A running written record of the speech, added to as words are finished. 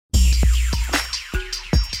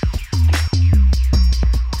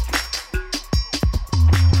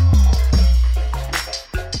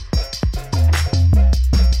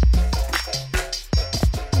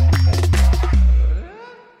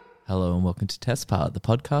welcome to Test Pilot, the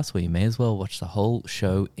podcast where you may as well watch the whole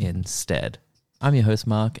show instead. I'm your host,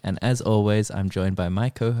 Mark, and as always, I'm joined by my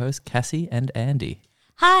co-hosts, Cassie and Andy.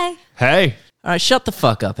 Hi. Hey. All right, shut the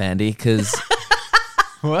fuck up, Andy, because...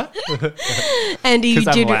 What? Andy, 'Cause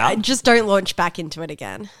I'm loud? just don't launch back into it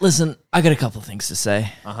again. Listen, I got a couple of things to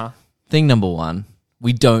say. Thing number one,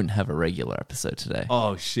 we don't have a regular episode today.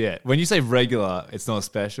 Oh, shit. When you say regular, it's not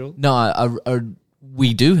special? No,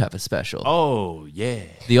 we do have a special. Oh, yeah.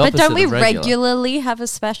 The But opposite don't we of regular. regularly have a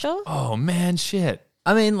special? Oh, man, shit.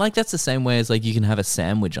 I mean, like, that's the same way as, like, you can have a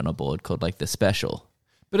sandwich on a board called, like, the special.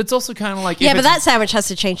 But it's also kind of like... Yeah, if but it's- that sandwich has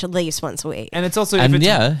to change at least once a week. And it's also... And if it's,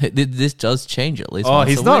 yeah, this does change at least Oh, once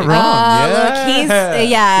he's a not week. wrong. Look, he's-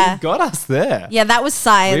 yeah. He got us there. Yeah, that was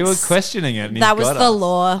science. We were questioning it and he That was got the us.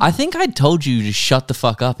 law. I think I told you to shut the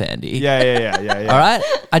fuck up, Andy. Yeah. All right?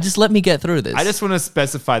 Just let me get through this. I just want to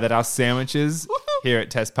specify that our sandwiches here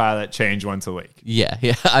at Test Pilot change once a week. Yeah.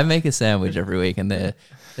 I make a sandwich every week and they're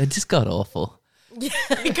just god awful.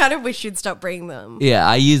 I kind of wish you'd stop bringing them. Yeah,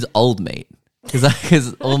 I use old meat.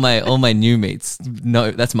 Because all my new meats,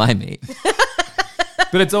 no, that's my meat.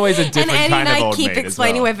 But it's always a And different Andy kind and of I old keep meat as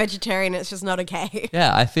explaining well. we're vegetarian. It's just not okay.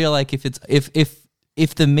 Yeah, I feel like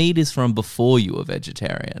if the meat is from before you were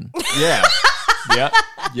vegetarian, Yeah.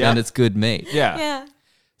 then it's good meat. Yeah. Yeah.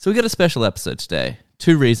 So we got a special episode today.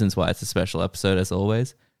 2 reasons why it's a special episode, as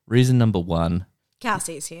always. Reason number 1,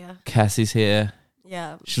 Cassie's here. Cassie's here.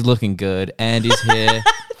 Yeah. She's looking good. Andy's here.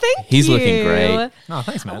 Thank He's you. looking great. Oh,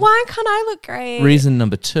 thanks, man. Why can't I look great? Reason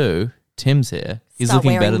number 2, Tim's here. He's Start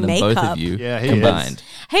looking better wearing than both makeup. of you Yeah, he combined.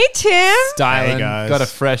 Hey, Tim. Styling, Hey, guys. got a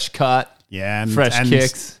fresh cut. Yeah, and Fresh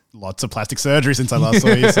kicks. Lots of plastic surgery since I last saw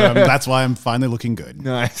you, so that's why I'm finally looking good.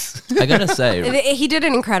 Nice. I gotta say, He did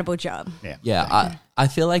an incredible job. yeah, I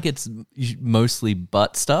feel like it's mostly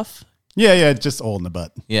butt stuff. Yeah, just all in the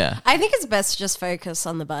butt. Yeah, I think it's best to just focus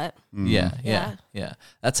on the butt. yeah.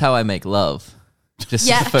 That's how I make love. Just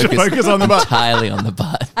Yeah. Focus on the butt. entirely on the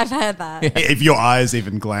butt. I've heard that. If your eyes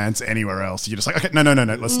even glance anywhere else, you're just like, okay, no,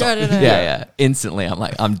 let's stop. No. Yeah. Instantly, I'm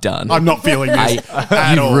like, I'm done. I'm not feeling this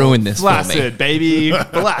at You all. ruined this for me. Flaccid, baby.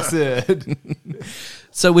 Flaccid.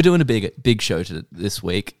 So we're doing a big show this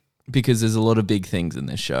week because there's a lot of big things in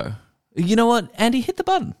this show. You know what, Andy? Hit the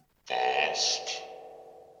button.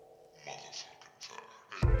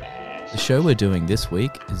 The show we're doing this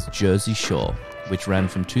week is Jersey Shore, which ran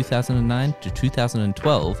from 2009 to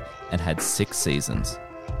 2012 and had 6 seasons.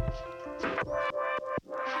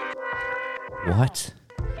 What?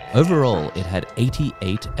 Overall, it had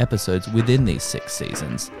 88 episodes within these 6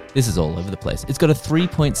 seasons. This is all over the place. It's got a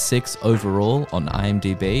 3.6 overall on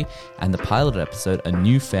IMDb, and the pilot episode, A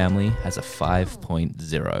New Family, has a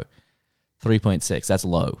 5.0. 3.6, that's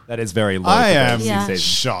low. That is very low. I for am those Yeah. seasons.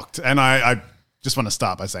 shocked, and I just want to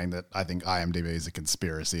start by saying that I think IMDb is a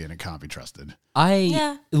conspiracy and it can't be trusted.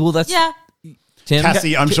 Yeah. Well, that's... Yeah. Tim?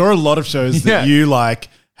 Cassie, I'm sure a lot of shows that Yeah. you like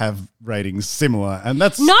have ratings similar, and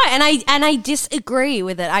that's No, and I disagree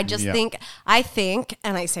with it. I just Yeah. think,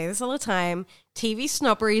 and I say this all the time, TV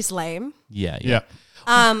snobbery is lame. Yeah. yeah.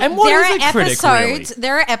 And what there is are a critic, episodes. really?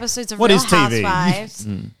 There are episodes of What Real is TV? Housewives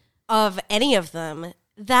of any of them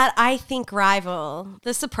that I think rival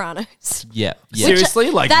The Sopranos. Yeah. Seriously?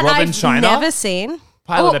 Like that Robin I've China? never seen.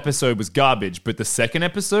 Pilot Oh, episode was garbage, but the second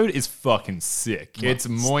episode is fucking sick. It's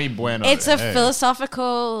muy bueno. It's a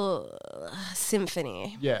philosophical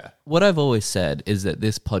symphony. Yeah. What I've always said is that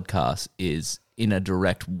this podcast is in a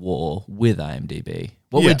direct war with IMDb.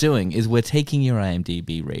 What we're Yeah. doing is we're taking your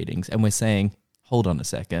IMDb ratings and we're saying, hold on a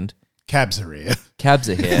second, Cabs are here. cabs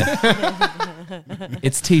are here.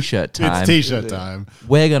 It's t-shirt time. It's t-shirt time.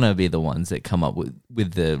 We're going to be the ones that come up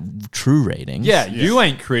with the true ratings. Yeah, you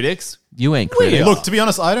ain't critics. You ain't critics. Look, to be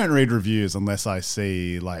honest, I don't read reviews unless I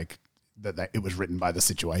see like that it was written by the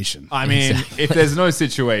situation. I mean, if there's no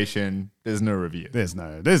situation, there's no review. There's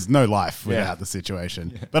no life without the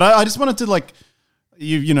situation. But I just wanted to like,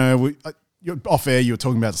 you're off air. You were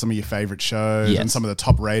talking about some of your favorite shows Yes. and some of the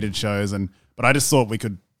top rated shows, but I just thought we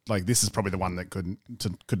could like this is probably the one that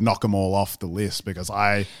could knock them all off the list because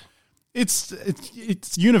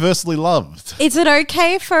it's universally loved. Is it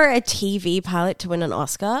okay for a TV pilot to win an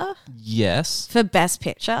Oscar Yes. for Best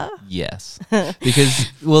Picture? Yes. Because,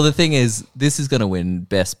 well, the thing is, this is going to win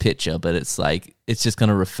Best Picture, but it's like, it's just going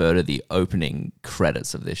to refer to the opening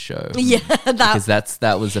credits of this show. Yeah, Because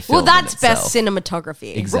that was a film. well, that's in best itself.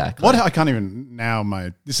 cinematography. Exactly. What I can't even now.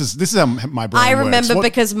 This is how my brain I works. remember What-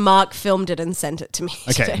 because Mark filmed it and sent it to me.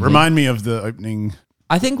 Okay, today. remind me of the opening.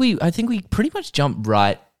 I think we pretty much jump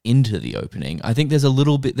right into the opening. I think there's a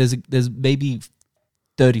little bit, there's maybe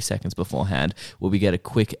 30 seconds beforehand where we get a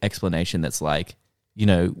quick explanation that's like, you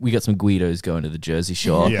know, we got some Guidos going to the Jersey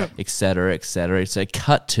Shore, Yeah. et cetera, et cetera. So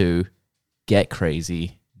cut to get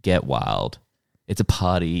crazy, get wild. It's a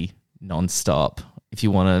party nonstop. If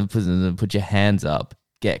you want to put your hands up,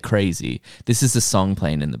 get crazy. This is the song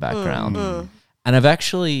playing in the background. And I've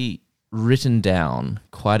actually written down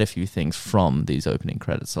quite a few things from these opening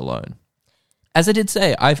credits alone. As I did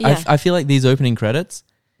say, I feel like these opening credits,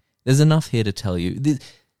 there's enough here to tell you.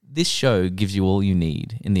 This show gives you all you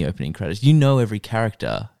need in the opening credits. You know every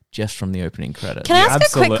character just from the opening credits. Can I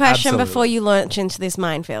ask a quick question absolutely. before you launch into this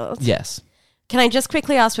minefield? Yes. Can I just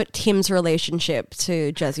quickly ask what Tim's relationship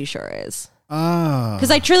to Jersey Shore is? Ah.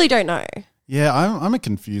 Because I truly don't know. Yeah, I'm a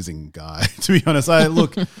confusing guy, to be honest. I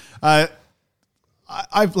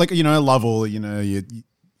like, you know, I love all, you know,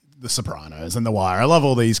 The Sopranos and The Wire. I love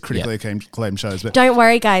all these critically acclaimed shows. But Don't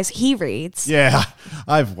worry, guys. He reads. yeah,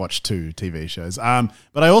 I've watched 2 TV shows.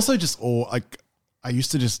 But I also I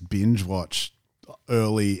used to just binge watch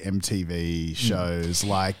early MTV shows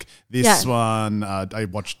like this one. I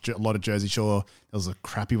watched a lot of Jersey Shore. There was a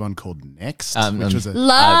crappy one called Next, which was a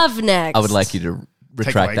Love Next. I would like you to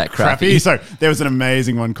retract away that crappy. So there was an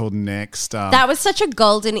amazing one called Next. That was such a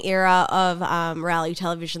golden era of reality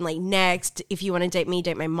television, like Next, If You Want to Date Me,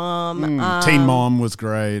 Date My Mom. Teen Mom was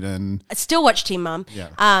great, and I still watch Teen Mom. Yeah.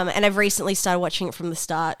 And I've recently started watching it from the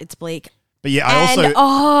start. It's bleak. but yeah, I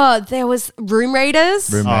also There was Room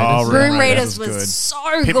Raiders. Room Raiders. Room Raiders was was good.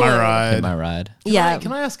 so Hit good. My Ride. Hit my ride. Yeah.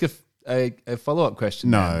 Can I ask a follow-up question?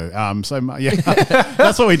 No,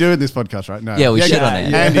 that's what we do in this podcast, right? No, Yeah, we shit on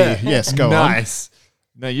it. Andy, yes, go on. Nice.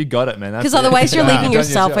 No, you got it, man. Because otherwise you're leaving Done your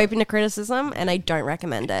yourself job. open to criticism, and I don't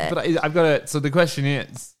recommend it. But I've got to. So the question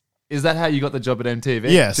is that how you got the job at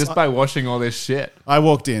MTV? Yes. Just by watching all this shit. I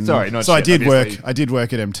walked in. Sorry, not so I shit, did obviously. work. I did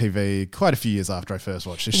work at MTV quite a few years after I first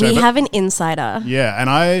watched this show. We but- have an insider. yeah, and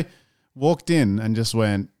I walked in and just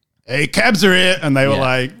went, "Hey, cabs are here," and they were Yeah.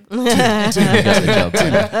 like, You got the job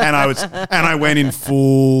done. and I went in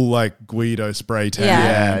full like Guido spray tan.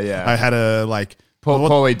 Yeah. Yeah. I had a like,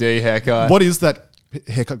 Paulie D haircut. what is that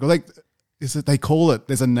haircut? Like, is it? They call it.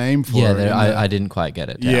 There's a name for Yeah, it. in I didn't quite get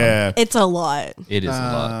it down. yeah. It's a lot. It is a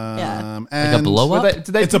lot. Yeah. Like a and- blow up? Did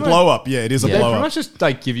they It's a pretty blow up. Yeah, it is a much- They blow pretty up. much just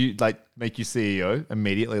like make you CEO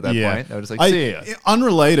immediately at that point. They were just like, see ya.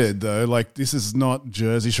 Unrelated though, like this is not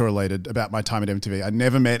Jersey Shore related about my time at MTV. I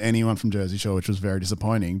never met anyone from Jersey Shore, which was very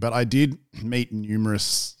disappointing. But I did meet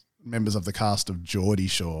numerous members of the cast of Geordie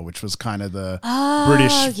Shore, which was kind of the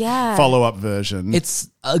British yeah. follow-up version. It's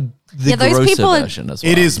the Yeah, those grosser people are- version as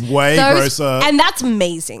well. It is way grosser. And that's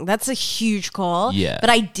amazing. That's a huge call. Yeah.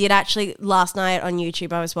 But I did actually, last night on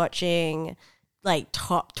YouTube, I was watching like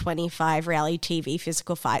top 25 reality TV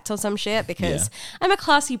physical fights or some shit because I'm a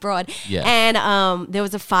classy broad. Yeah. And there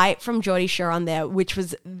was a fight from Geordie Shore on there, which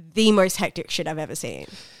was the most hectic shit I've ever seen.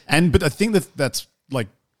 But I think that's like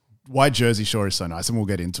why Jersey Shore is so nice, and we'll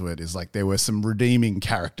get into it, is like there were some redeeming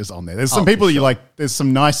characters on there. There's some people you like, there's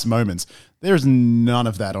some nice moments. There's none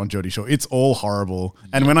of that on Geordie Shore. It's all horrible.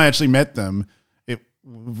 And when I actually met them, it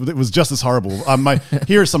was just as horrible.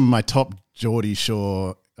 Here are some of my top Geordie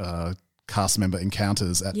Shore cast member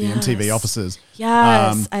encounters at the MTV offices.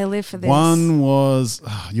 Yes, I live for this. One was,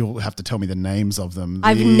 you'll have to tell me the names of them.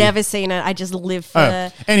 I've never seen it. I just live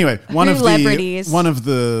for Anyway, one of celebrities.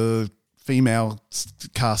 the female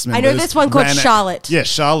cast members. know this one called ran Charlotte. Yeah,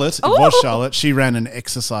 Charlotte. It Ooh. was Charlotte. She ran an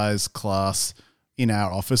exercise class in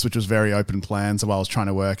our office, which was very open plan. So while I was trying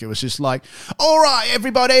to work, it was just like, all right,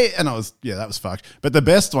 everybody. And that was fucked. But the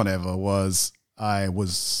best one ever was I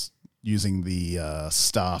was using the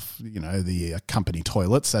staff, the company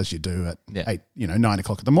toilets, as you do at 9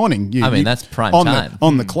 o'clock in the morning. That's prime time.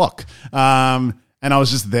 On the clock. And I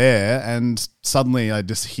was just there, and suddenly I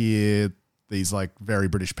just hear these like very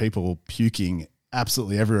British people puking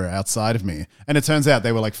absolutely everywhere outside of me. And it turns out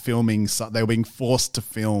they were like filming, they were being forced to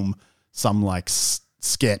film some like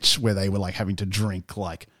sketch where they were like having to drink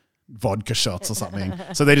like vodka shots or something.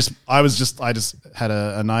 So I just had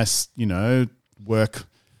a nice, work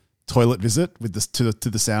toilet visit with this to the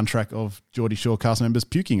soundtrack of Geordie Shore cast members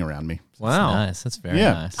puking around me. Wow. Nice. That's very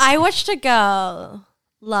Yeah. nice. I watched a girl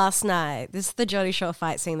last night. This is the Geordie Shore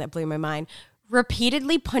fight scene that blew my mind.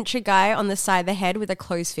 Repeatedly punch a guy on the side of the head with a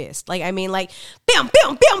closed fist. Like bam, bam,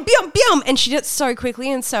 bam, bam, bam. And she did it so quickly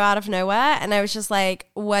and so out of nowhere. And I was just like,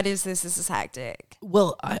 what is this? This is hectic.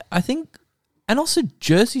 Well, I think, and also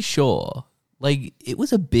Jersey Shore, like it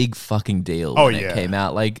was a big fucking deal when it came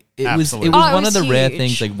out. Like it Absolutely. was Oh, it one was of the rare huge.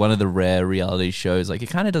 things, like one of the rare reality shows. Like it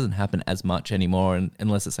kind of doesn't happen as much anymore,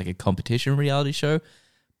 unless it's like a competition reality show.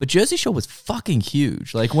 But Jersey Shore was fucking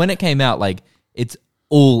huge. Like when it came out, like it's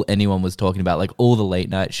all anyone was talking about. Like all the late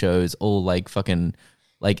night shows, all like fucking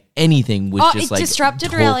Like anything was Oh, just it like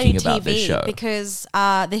disrupted talking reality about this TV show. because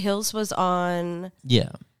The Hills was on. Yeah.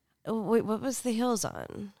 Wait, what was The Hills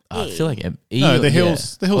on? I feel like No, The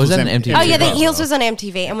Hills- The Hills was was that an MTV. MTV? Oh yeah, The well. Hills was on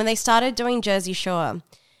MTV, and when they started doing Jersey Shore,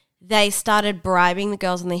 they started bribing the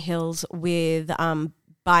girls on The Hills with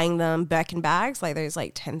buying them Birkin bags, like those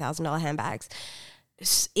like $10,000 handbags,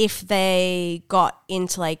 if they got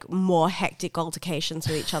into like more hectic altercations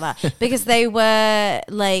with each other, because they were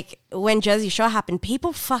like, when Jersey Shore happened,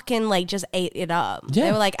 people fucking like just ate it up. Yeah.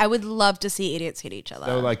 They were like, I would love to see idiots hit each other.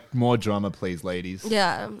 They were like, more drama, please, ladies.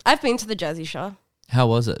 Yeah, I've been to the Jersey Shore. How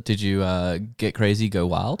was it? Did you get crazy, go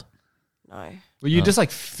wild? No, Were you just like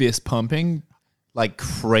fist pumping like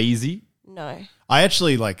crazy? no. I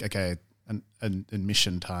actually like, okay, an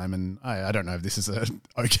admission time, and I don't know if this is a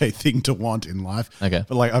okay thing to want in life. Okay.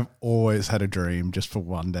 But like I've always had a dream just for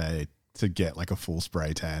one day to get like a full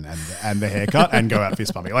spray tan and the haircut and go out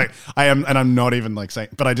fist pumping. Like I am, and I'm not even like saying,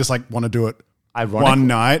 but I just like want to do it Ironically. one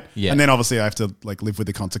night. Yeah. And then obviously I have to like live with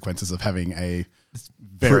the consequences of having a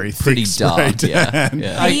very Pretty thick spray dark, yeah. tan.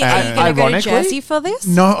 Yeah. Are you going to go to ironically- Jersey for this?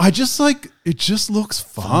 No, I just like it just looks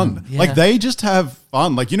fun. Yeah. Like they just have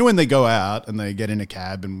fun. Like you know when they go out and they get in a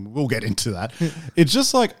cab, and we'll get into that. It's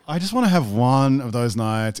just like I just want to have one of those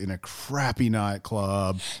nights in a crappy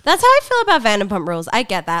nightclub. That's how I feel about Vanderpump Rules. I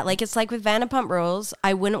get that. Like, it's like with Vanderpump Rules,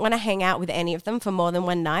 I wouldn't want to hang out with any of them for more than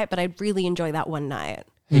one night, but I'd really enjoy that one night.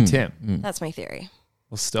 Hey, Tim, That's my theory.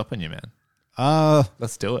 what's stopping you, man? Uh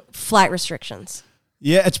Let's do it. Flight restrictions.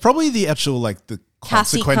 yeah, it's probably the actual like the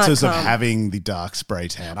Cassie can't consequences of come. having the dark spray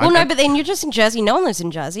tan. Well, no, but then you're just in Jersey. No one lives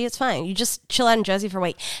in Jersey. It's fine. You just chill out in Jersey for a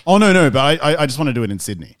week. Oh no, but I just want to do it in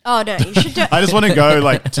Sydney. Oh, no, you should do it. I just want to go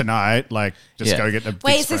like tonight, like just Yeah. go get a big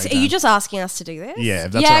Wait, is spray this, are tan. you just asking us to do this? Yeah,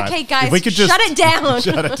 that's yeah, all right. okay, If guys, we could just shut it down.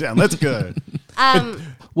 Shut it down. Let's go.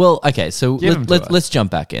 Well, okay, so Give 'em to us. let's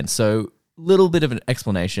jump back in. So, little bit of an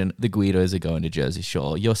explanation. The Guidos are going to Jersey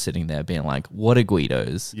Shore. You're sitting there being like, what are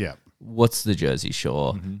Guidos? Yeah. What's the Jersey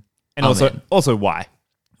Shore? And I'm also, in. also why?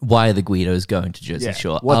 Why are the Guidos going to Jersey Yeah,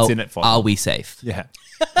 Shore? what's in it for Are them? we safe? Yeah.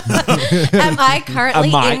 Am I currently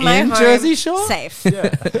Am I in my in home Jersey Shore? safe?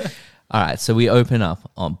 All right, so we open up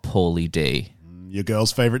on Paulie D, Your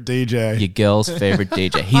girl's favorite DJ. your girl's favorite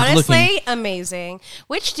DJ. He's Honestly, looking. amazing.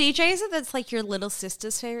 Which DJ is it that's like your little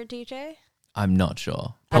sister's favorite DJ? I'm not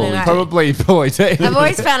sure. I don't Paulie know. D. Probably Paulie D. I've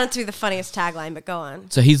always found it to be the funniest tagline, but go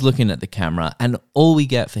on. So he's looking at the camera, and all we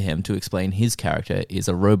get for him to explain his character is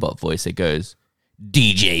a robot voice that goes,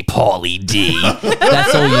 DJ Paulie D.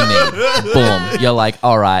 That's all you need. Boom. You're like,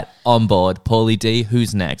 all right, on board. Paulie D.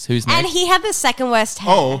 Who's next? Who's And next? he had the second worst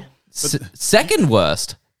hair. Oh, Second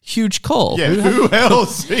worst. Huge call. yeah. Who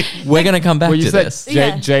else? We're going to come back Well, you to said this.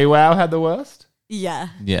 Yeah. JWoww had the worst? Yeah.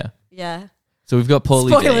 Yeah. Yeah. So we've got Paulie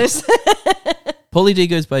Spoilers. D. Paulie D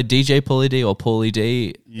goes by DJ Paulie D or Paulie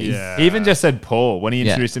D. Yeah. He even just said Paul when he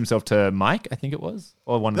Yeah. introduced himself to Mike, I think it was.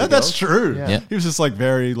 Or one of the That's girls. true. Yeah. Yeah. He was just like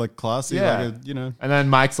very like classy. Yeah. Like a, you know. And then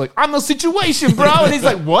Mike's like, I'm a situation, bro. And he's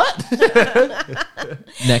like, what?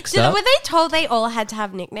 Next up. Were they told they all had to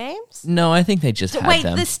have nicknames? No, I think they just had Wait,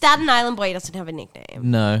 them. the Staten Island boy doesn't have a nickname.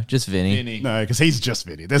 No, just Vinny. No, because he's just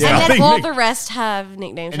Vinny. There's And nothing. then all the rest have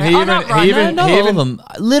nicknames, And right? he Oh, even- not he Ron. even- Not he all even- of them.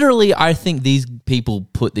 Literally, I think these people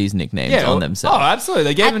put these nicknames on themselves. Oh, absolutely.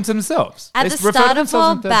 They gave them to themselves. At They the refer to start of themselves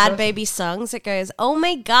all in third Bad person. Baby songs, it goes, "Oh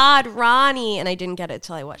my God, Ronnie," and I didn't get it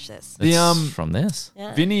till I watched this. It's The, from this.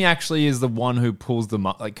 Yeah. Vinny actually is the one who pulls them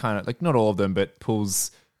up, like kind of, like not all of them, but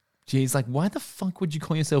pulls. Geez, like why the fuck would you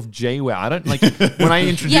call yourself JWoww? I don't like when I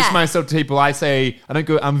introduce Yeah. myself to people. I say I don't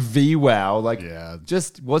go. I'm VWoww. Like, Yeah.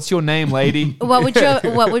 just what's your name, lady? What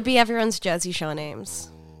would be everyone's Jersey Shore names?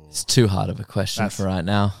 It's too hard of a question for right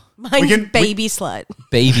now. Mine's Baby Slut.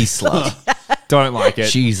 Baby slut. Don't like it.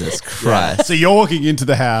 Jesus Christ. So you're walking into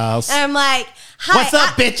the house. And I'm like, "Hi, What's up,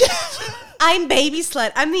 bitch? I'm Baby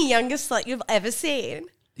Slut. I'm the youngest slut you've ever seen."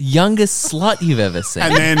 Youngest slut you've ever seen.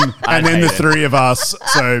 And then the hate it. three of us.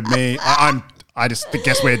 So me, I just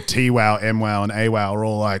guess we're T-Wow, M-Wow, and A-Wow are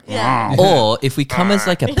all like, Yeah. wow. Or if we come as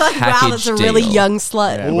like a You're like, package wow, that's a deal. really young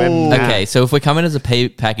slut. Yeah, we're mad. Okay, so if we're coming as a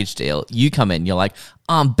package deal, you come in, you're like,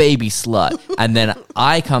 I'm baby slut. And then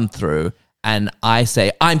I come through and I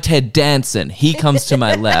say, I'm Ted Danson. He comes to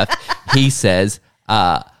my left. He says,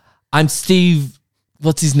 I'm Steve,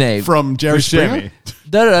 what's his name? From Jerry Springer.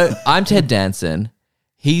 Buscemi. No, I'm Ted Danson.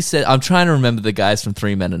 He said, I'm trying to remember the guys from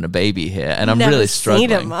 3 Men and a Baby here, and I'm Never really seen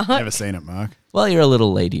struggling. it, Mark. Never seen it, Mark. Well, you're a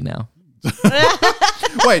little lady now.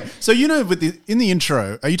 Wait, so you know, in the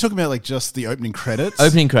intro, are you talking about like just the opening credits?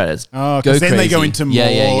 Opening credits. Oh, because then they go into more Yeah.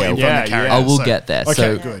 from Yeah, the yeah. characters. Oh, we'll So- get there. Okay,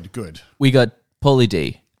 So- good. We got Paulie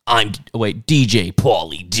D. DJ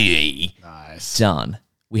Paulie D. Nice. Done.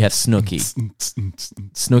 we have Snooki.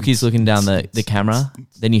 Snooki's looking down the camera.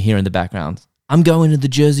 Then you hear in the background, I'm going to the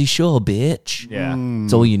Jersey Shore, bitch. Yeah.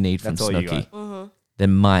 That's all you need from That's all you Snooki.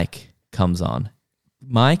 Then Mike comes on.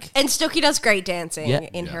 Mike, And Snooki does great dancing Yeah.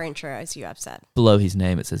 in her intro, as you have said. below his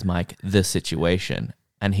name, it says Mike, the situation.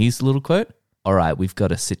 And his little quote, all right, we've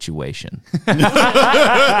got a situation. Didn't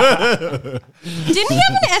he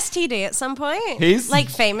have an STD at some point? He's- like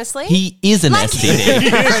famously. He is an STD. He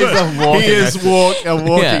is a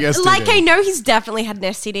walking Yeah. STD. like I know he's definitely had an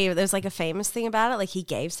STD, but there's like a famous thing about it. Like he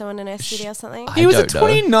gave someone an STD or something. He was a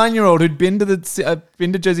don't know. 29-year-old who'd been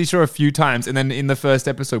to Jersey Shore a few times, and then in the first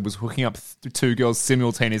episode was hooking up two girls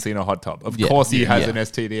simultaneously in a hot tub. Of Yeah. course, he has Yeah. an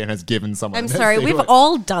STD and has given someone. I'm an sorry, STD. we've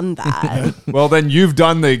all done that. Well, then you've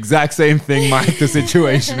done the exact same thing, Mike. The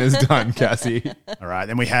situation has done, Cassie. All right,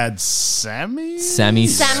 then we had Sammy. Sammy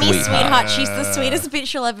Sweetheart, she's the sweetest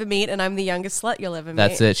bitch you'll ever meet, and I'm the youngest slut you'll ever meet.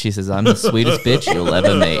 That's it. She says, I'm the sweetest bitch you'll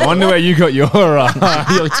ever meet. I wonder where you got your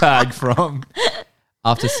tag from.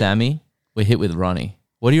 After Sammy, we're hit with Ronnie.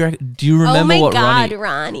 What do you reckon? Do you remember oh my what god, Ronnie?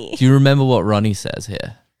 Ronnie. Do you remember what Ronnie says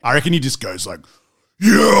here? I reckon he just goes like,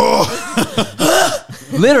 yeah.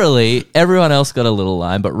 Literally, everyone else got a little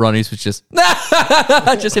line, but Ronnie's was just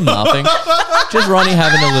just him laughing. Just Ronnie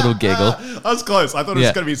having a little giggle. I was close. I thought it was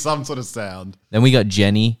Yeah. going to be some sort of sound. Then we got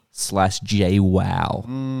Jenny/Jay Wow.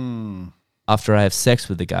 After I have sex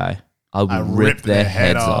with the guy, I will rip their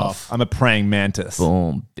heads off. I'm a praying mantis.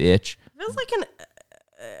 Boom, bitch. Feels like an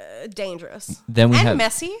dangerous Then we and have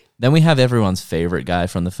messy. Then we have everyone's favorite guy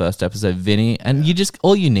from the first episode, Vinny, and you just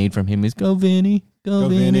all you need from him is go Vinny, go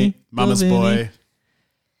Vinny, Mama's go Vinny. boy.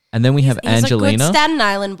 And then we have He's a good Angelina, Staten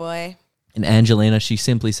Island boy. and Angelina, she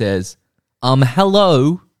simply says,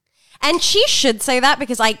 hello. And she should say that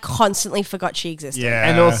because I constantly forgot she existed. Yeah.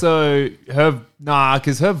 And also,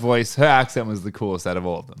 because her voice, her accent was the coolest out of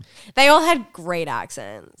all of them. They all had great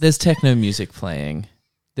accents. There's techno music playing.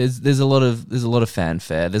 There's a lot of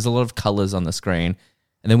fanfare. There's a lot of colors on the screen,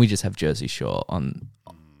 and then we just have Jersey Shore on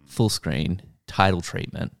full screen title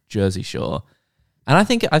treatment. Jersey Shore, and I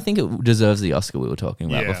think it deserves the Oscar we were talking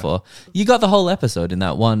about Yeah. before. You got the whole episode in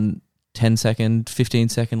that one 10-second,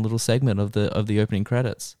 15-second little segment of the opening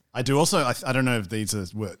credits. I do also, I don't know if these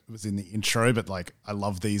was in the intro, but like I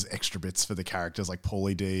love these extra bits for the characters like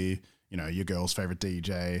Paulie D, you know, your girl's favorite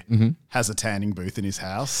DJ, has a tanning booth in his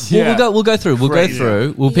house. Yeah. We'll go through. We'll Crazy. go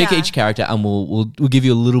through. We'll pick Yeah. each character and we'll give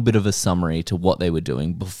you a little bit of a summary to what they were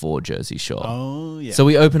doing before Jersey Shore. Oh, yeah. So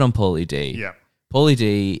we open on Paulie D. Yeah. Paulie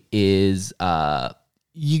D is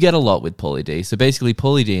you get a lot with Paulie D. So basically,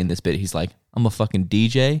 Paulie D in this bit, he's like, "I'm a fucking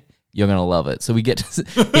DJ. You're gonna love it." So we get to,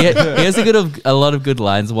 he has a lot of good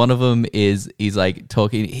lines. One of them is he's like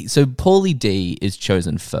talking. So Paulie D is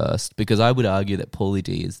chosen first because I would argue that Paulie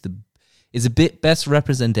D is a bit best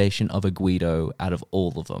representation of a Guido out of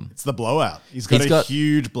all of them. It's the blowout. He's got a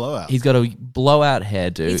huge blowout. He's got a blowout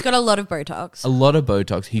hairdo. He's got a lot of Botox. a lot of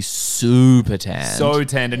Botox. He's super tan. So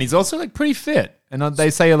tanned, and he's also like pretty fit. And they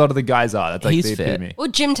say a lot of the guys are. That's like He's the fit. epitome. Or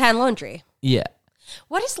gym tan laundry. yeah.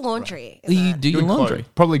 What is laundry? You do your Good laundry.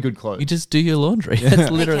 clothes. Probably good clothes. You just do your laundry. That's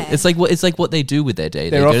literally. Okay. It's like what they do with their day.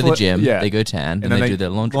 They They're go to the off- gym. yeah. They go tan, and then they do their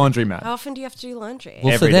laundry. Laundromat. How often do you have to do laundry?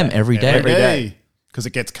 Well, for Every them, day. every day. Every day. Because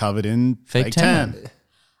it gets covered in Fake fake tan. tan.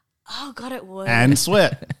 Oh god, it would. And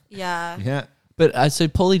sweat. yeah. Yeah. But so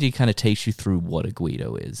Paulie D kind of takes you through what a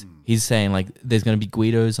Guido is. He's saying like, there's going to be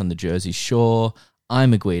Guidos on the Jersey Shore.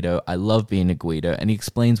 I'm a Guido. I love being a Guido, and he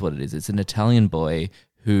explains what it is. It's an Italian boy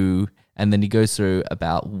who, and then he goes through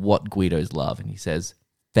about what Guidos love, and he says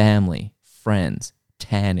family, friends,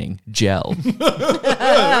 tanning, gel, and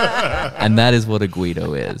that is what a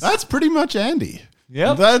Guido is. That's pretty much Andy.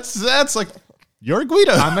 Yep. That's like, you're a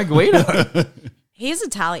Guido. I'm a Guido. He's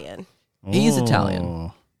Italian. He's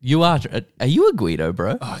Italian. You are you a Guido,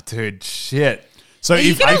 bro? Oh, dude, shit. So Are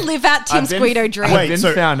you if gonna I live out Tim's been- Guido dream? I've been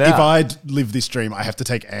so found if out. I live this dream, I have to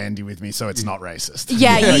take Andy with me, so it's not racist.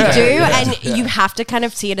 Yeah, you do, and you have to kind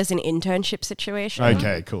of see it as an internship situation.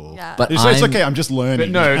 Okay, cool. Yeah. But It's okay. I'm just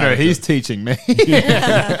learning. But no, he's teaching me.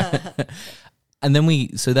 And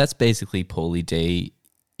then so that's basically Paulie D.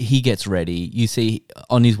 He gets ready. You see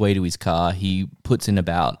on his way to his car, he puts in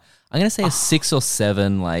about, I'm going to say a 6 or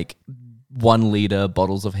 7 like 1 liter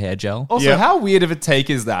bottles of hair gel. Also, Yeah. how weird of a take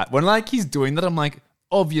is that? When like he's doing that, I'm like,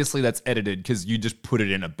 obviously that's edited because you just put it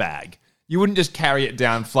in a bag. You wouldn't just carry it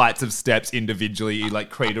down flights of steps individually, like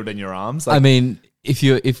cradled in your arms. Like, I mean, if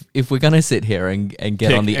we're going to sit here and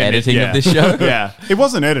get on the editing of this show, yeah. It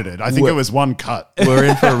wasn't edited. I think it was one cut. we're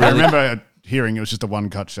in for a I really... remember hearing it was just a one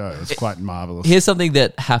cut show. It's quite marvelous. Here's something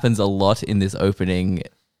that happens a lot in this opening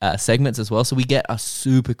segments as well. So we get a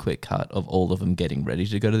super quick cut of all of them getting ready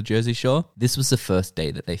to go to the Jersey Shore. This was the first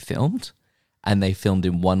day that they filmed, and they filmed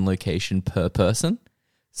in one location per person.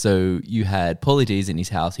 So you had Paulie D's in his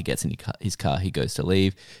house. He gets in his car. He goes to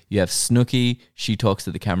leave. You have Snooki. She talks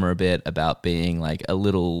to the camera a bit about being like a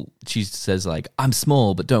little. She says like, "I'm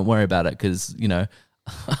small, but don't worry about it because you know,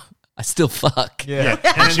 I still fuck." Yeah.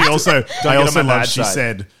 And she also, I get on also my love, bad she side.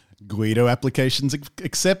 said, Guido applications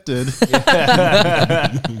accepted.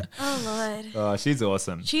 Oh Lord, Oh, she's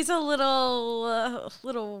awesome. she's a little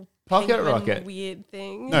Pocket penguin rocket. weird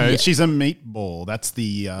thing. No, she's a meatball. That's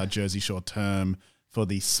the Jersey Shore term for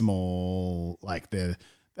the small, like the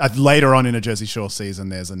later on in a Jersey Shore season,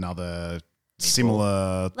 there's another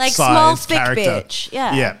similar Like size small, thick character. bitch.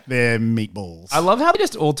 Yeah. Yeah, they're meatballs. I love how they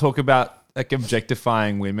just all talk about like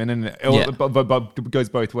objectifying women, and it goes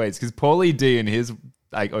both ways. Because Paulie D in his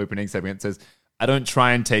like opening segment says, "I don't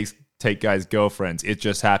try and take guys' girlfriends. It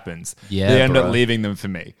just happens. Yeah, they end bro. up leaving them for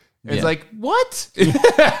me." It's Yeah. like, what?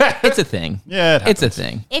 It's a thing. Yeah, it it's a happens.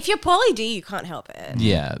 thing. If you're Paulie D, you can't help it.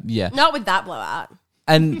 Yeah, yeah. Not with that blowout.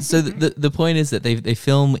 And so the point is that they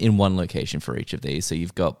film in one location for each of these. So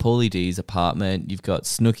you've got Paulie D's apartment, you've got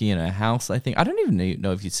Snooki in her house. I think I don't even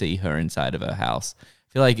know if you see her inside of her house.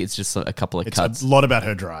 I feel like it's just a couple of It's cuts a lot about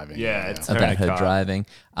her driving. Yeah, it's her in about a her car. driving.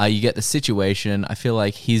 You get the situation. I feel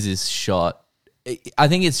like his is shot. I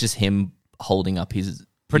think it's just him holding up his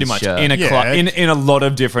Pretty his much shirt. in a Yeah. club, in a lot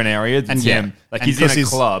of different areas. And It's yeah. him. Like And he's in because a he's-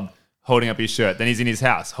 club holding up his shirt. Then he's in his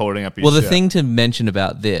house holding up his Well, shirt. the thing to mention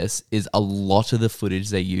about this is a lot of the footage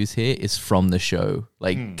they use here is from the show,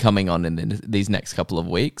 like coming on in these next couple of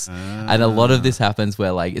weeks. And a lot of this happens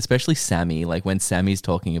where, like, especially Sammy, like when Sammy's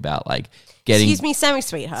talking about like getting Excuse me, Sammy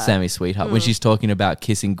Sweetheart. Sammy Sweetheart, when she's talking about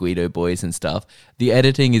kissing Guido boys and stuff, the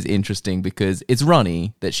editing is interesting because it's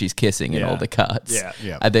Ronnie that she's kissing in Yeah. all the cuts. Yeah.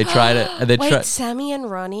 Yeah. And they try to, and they Wait, try. Sammy and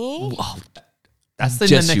Ronnie? That's the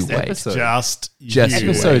just next you wait. episode. Just Just you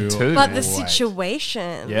Episode wait. 2. But the Wait.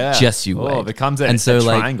 situation. Yeah. Just you Oh, wait. it becomes a, and so a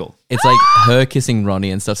like triangle. it's like her kissing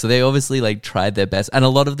Ronnie and stuff. So they obviously like tried their best. And a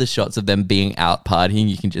lot of the shots of them being out partying,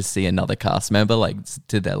 you can just see another cast member like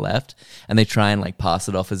to their left, and they try and like pass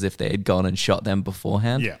it off as if they had gone and shot them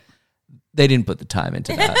beforehand. Yeah. They didn't put the time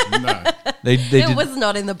into that. No. They It did. was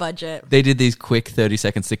not in the budget. They did these quick 30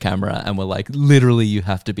 seconds to camera and were like, literally, you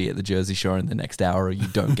have to be at the Jersey Shore in the next hour or you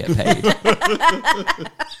don't get paid.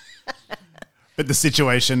 But the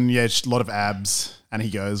situation, yeah, a lot of abs. And he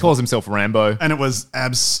goes, Calls himself Rambo. and it was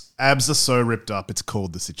abs are so ripped up, it's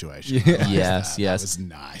called the situation. Yes, That yes. was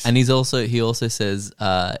nice. And he also says,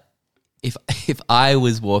 if I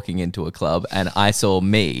was walking into a club and I saw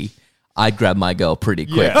me, I'd grab my girl pretty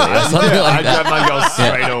quickly. Or something like I that. grab my girl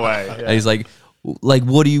straight away. And he's like,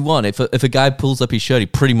 what do you want? If a guy pulls up his shirt, he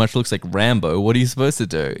pretty much looks like Rambo. What are you supposed to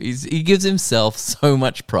do? He gives himself so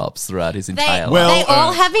much props throughout his They, entire life. Well, they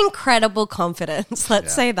all have incredible confidence.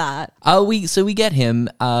 Let's say that. We get him.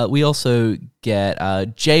 We also get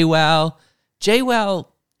JWoww. JWoww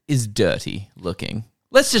is dirty looking.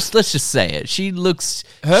 Let's just say it. She looks.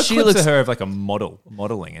 Her she clips looks. are her of like a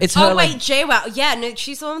modeling. It's her. Oh, wait, like, JWoww. Yeah, no,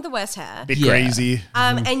 she's the one with the worst hair. Bit yeah. crazy.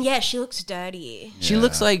 And yeah, she looks dirty. she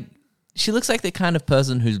looks like. She looks like the kind of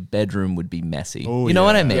person whose bedroom would be messy. Oh, you know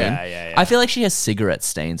what I yeah. mean? Yeah. I feel like she has cigarette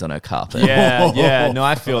stains on her carpet. yeah. No,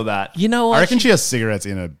 I feel that. You know what? I reckon she has cigarettes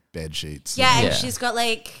in her bed sheets. Yeah, and Yeah. she's got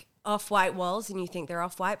like off-white walls and you think they're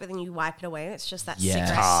off-white, but then you wipe it away and it's just that Yes.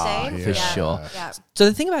 cigarette stain. For sure. Yeah. So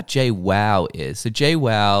the thing about JWoww is,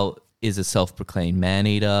 JWoww is a self-proclaimed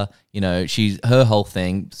man-eater. You know, her whole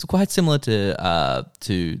thing is quite similar to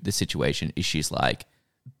the situation. Is she's like,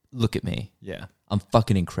 look at me, Yeah. I'm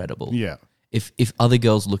fucking incredible. Yeah. If other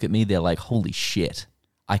girls look at me, they're like, holy shit,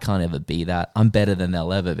 I can't ever be that. I'm better than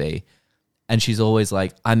they'll ever be. And she's always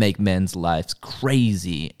like, I make men's lives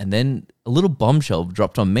crazy. And then a little bombshell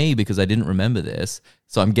dropped on me because I didn't remember this.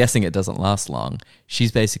 So I'm guessing it doesn't last long.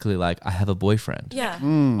 She's basically like, I have a boyfriend. Yeah.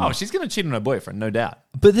 Oh, she's going to cheat on her boyfriend, no doubt.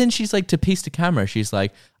 But then she's like, to piece to camera, she's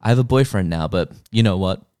like, I have a boyfriend now, but you know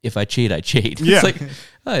what? If I cheat, I cheat. Yeah. It's like,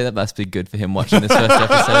 oh, that must be good for him watching this first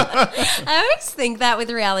episode. I always think that with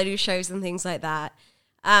reality shows and things like that.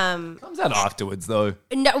 Comes out afterwards, though.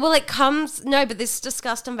 No, well, it comes but this is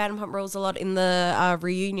discussed on Vanderpump Rules a lot in the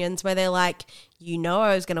reunions where they're like, you know,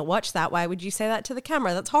 I was going to watch that. Why would you say that to the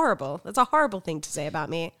camera? That's horrible. That's a horrible thing to say about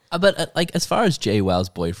me. But like, as far as JWoww's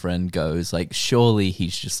boyfriend goes, like, surely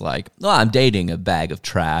he's just like, oh, I'm dating a bag of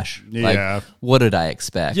trash. Yeah. Like, what did I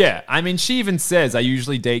expect? Yeah, I mean, she even says, I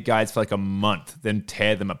usually date guys for like a month, then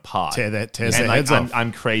tear them apart. Tears and their like, heads off.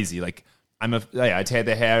 I'm crazy. Like, I tear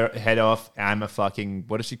their head off. I'm a fucking,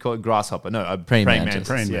 what does she call it? Grasshopper. No, a Praying praying mantis. mantis.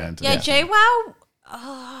 Praying yeah. mantis. Yeah, JWoww.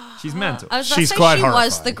 She's mental. I was about She's to say quite she was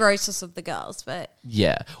horrifying. the grossest of the girls, but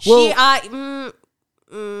Yeah. she Well,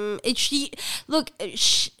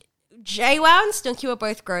 JWoww and Snooki were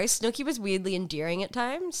both gross. Snooki was weirdly endearing at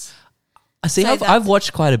times. I see. So I've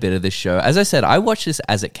watched quite a bit of this show. As I said, I watched this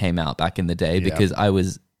as it came out back in the day Yeah. because I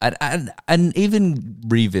was, and even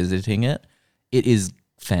revisiting it, it is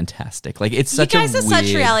fantastic. Like it's such you guys a are such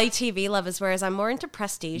weird- reality TV lovers, whereas I'm more into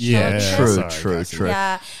prestige. Yeah, television. True, Sorry, true.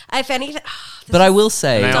 Yeah. If anything, But I will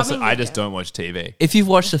say, And Dummy I just nigga. don't watch TV. if you've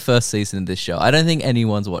watched the first season of this show, I don't think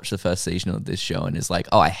anyone's watched the first season of this show and is like,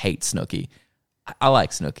 oh, I hate Snooki. I like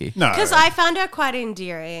Snooki. No, because I found her quite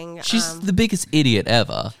endearing. She's the biggest idiot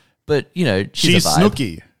ever, but you know, she's she's a vibe.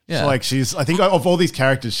 Snooki. Yeah. Like I think of all these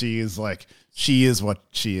characters, she is what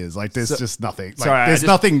she is. Like there's just nothing. Like, Sorry, there's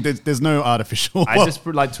nothing. There's no artificial. I just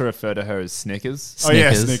would like to refer to her as Snickers. oh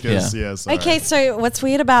yeah, Snickers, Snickers. yeah. Yeah. sorry. Okay, so what's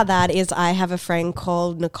weird about that is I have a friend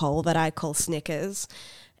called Nicole that I call Snickers,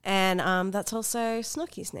 and that's also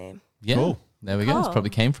Snooki's name. Yeah, Cool. there we go. It Cool. probably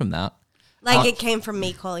came from that. Like it came from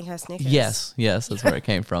me calling her Snickers. Yes, that's where it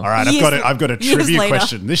came from. All right, Years- I've got a years trivia later.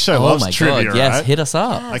 question. This show Oh loves my trivia, god! Yes, right? hit us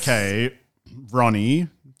up. Yes. Okay, Ronnie.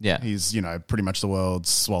 Yeah. He's pretty much the world's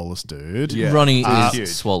swollest dude. Yeah. Ronnie is huge.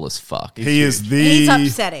 swole as fuck. He is the. He's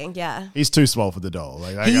upsetting, yeah. He's too swole for the doll.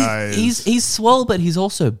 Like that guy is, He's swole, but he's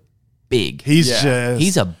also big. He's Yeah. just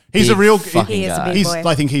He's a he's a big real fucking He is a guy. big He's boy.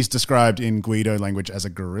 I think he's described in Guido language as a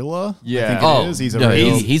gorilla. Yeah. I think Oh, it is. He's a no,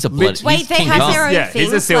 real. he's a blood. Lit- Wait, he's they King have Kong. their own Yeah, he's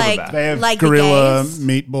a things silverback. like, they have like gorilla the gays.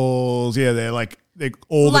 meatballs. Yeah, they're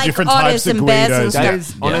all the Like different otters types of and bears and Guidos. stuff. That Yeah.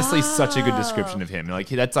 is honestly such a good description of him. Like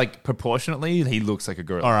that's like proportionately, he looks like a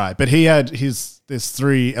gorilla. All right, but there's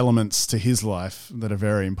three elements to his life that are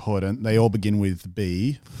very important. They all begin with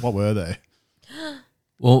B. What were they?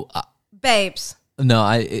 Well, Babes. no,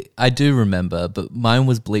 I do remember, but mine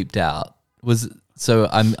was bleeped out.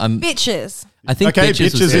 I'm Bitches. I think Okay,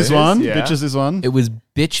 bitches, bitches is was one. Yeah. Bitches is one. It was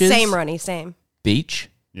bitches. Same, Ronnie, same. Beach.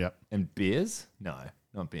 Yep. And beers? No,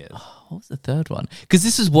 not beers. What was the third one? Because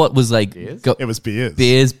this is what was like Beers? It was beers.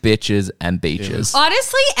 beers, bitches, and beaches.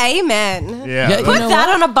 Honestly, amen. Yeah. Yeah, you Put know that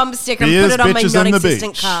what? on a bumper sticker and Beers, put it on my bitches, and the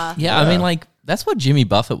non-existent beach. car. Yeah, I mean, like that's what Jimmy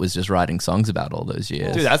Buffett was just writing songs about all those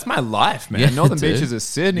years. Dude, that's my life, man. Yeah, Northern dude. Beaches of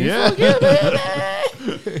Sydney. Yeah.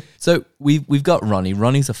 So we've got Ronnie.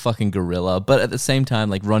 Ronnie's a fucking gorilla, but at the same time,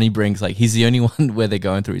 like Ronnie brings like he's the only one where they're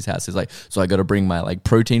going through his house. He's like, so I got to bring my like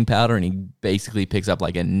protein powder, and he basically picks up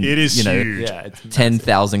like It is huge. Yeah, it's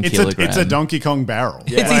 10,000 kilograms. It's a Donkey Kong barrel.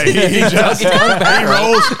 Yeah. Like, he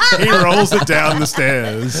rolls it down the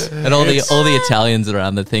stairs. and all the Italians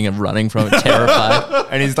around the thing are running from it, terrified.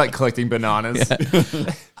 and he's like collecting bananas.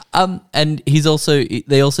 And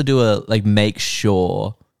they also do a like make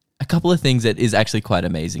sure a couple of things that is actually quite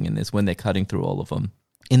amazing in this when they're cutting through all of them.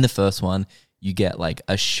 In the first one, you get like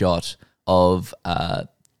a shot of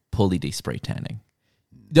Paulie D spray tanning.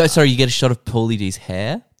 No, sorry, you get a shot of Paulie D's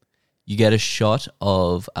hair. You get a shot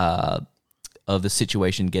of the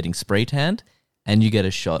situation getting spray tanned, and you get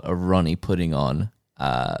a shot of Ronnie putting on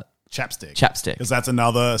Chapstick. chapstick. Because that's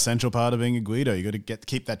another essential part of being a Guido. You got to get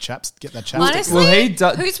that chapstick. Honestly, Well, he do-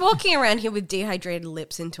 who's walking around here with dehydrated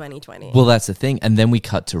lips in 2020? Well, that's the thing. And then we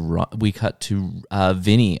cut to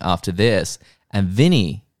Vinny after this, and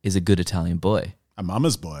Vinny is a good Italian boy, A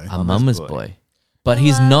mama's boy. a mama's boy. But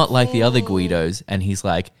he's not like the other Guidos, and he's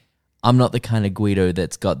like, I'm not the kind of Guido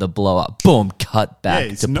that's got the blow up, boom, cut back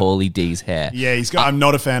he's to not- Paulie D's hair. Yeah, I'm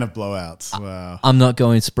not a fan of blowouts. Wow. I'm not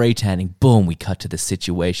going spray tanning, boom, we cut to the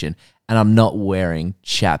situation. And I'm not wearing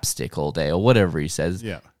chapstick all day or whatever he says.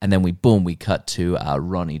 Yeah. And then we cut to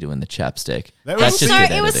Ronnie doing the chapstick. That That's was- just so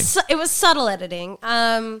good it editing. was subtle editing.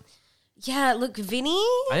 Yeah, look, Vinny,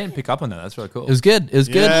 I didn't pick up on that. That's really cool. It was good. It was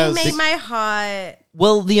good. Yeah. he made my heart.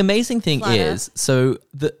 Well, the amazing thing Flutter. is,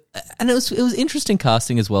 it was interesting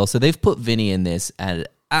casting as well. So they've put Vinny in this, and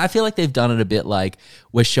I feel like they've done it a bit like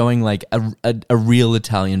we're showing like a real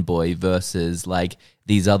Italian boy versus like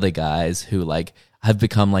these other guys who like have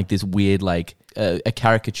become like this weird like a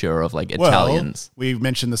caricature of like Italians. Well, we've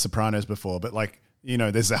mentioned The Sopranos before, but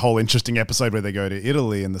there's a whole interesting episode where they go to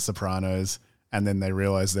Italy in The Sopranos, and then they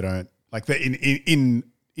realize they don't like they're in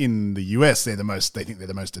the US. They think they're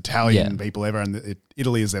the most Italian Yeah. people ever, and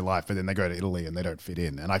Italy is their life. But then they go to Italy and they don't fit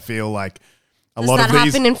in. And I feel like a Does lot that of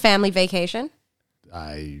these. happen in Family Vacation?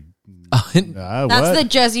 That's the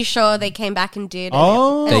Jersey Shore they came back and did.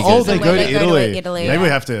 Oh, They go to they go to Italy. Italy. Maybe we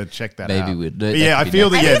have to check that Maybe out. we'd- But that yeah, I could be feel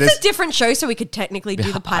nice. that I think there's it's a different show, so we could technically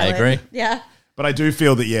do the pilot. agree. Yeah. but I do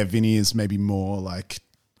feel that Vinny is maybe more like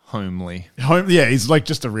homely. Yeah, he's like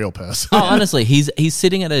just a real person. Oh, honestly, he's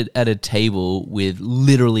sitting at a table with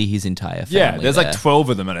literally his entire family. Yeah, there's there. like 12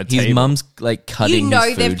 of them at a table. His mum's like cutting. You know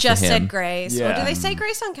his they've food just for him. said grace. Or Yeah. do they say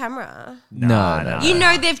grace on camera? No. You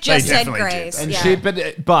know they've just said definitely did. grace. And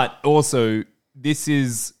Yeah. but also this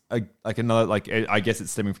is another I guess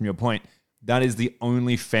it's stemming from your point. That is the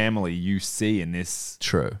only family you see in this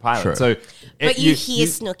True, pilot. true. So But you hear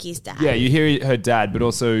Snooki's dad. Yeah, you hear her dad, but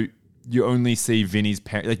also you only see Vinny's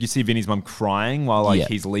parents. Like you see Vinny's mum crying while Yeah.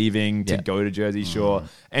 he's leaving to Yeah. go to Jersey Shore,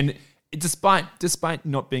 and despite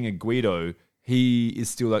not being a Guido, he is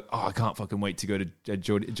still like, oh, I can't fucking wait to go to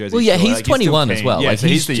Jersey Shore. Well, yeah, he's Like, still 21 as keen. well. Yeah, like so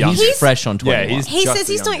he's the youngest. He's fresh on 21. Yeah, he's He just says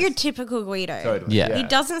the he's not your youngest. typical Guido. Totally. Yeah. He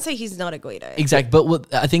doesn't say he's not a Guido. Exactly. But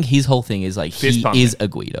what I think his whole thing is like Fist he pumping. is a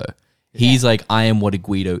Guido. He's like, I am what a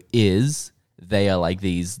Guido is. They are like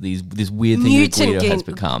this weird thing that Guido has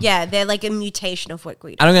become. Yeah, they're like a mutation of what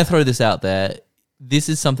Guido. And I'm going to throw this out there. This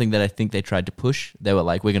is something that I think they tried to push. They were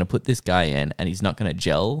like, we're going to put this guy in and he's not going to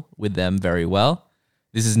gel with them very well.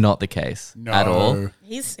 This is not the case at all.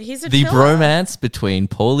 He's a The chiller. bromance between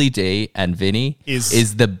Paulie D and Vinny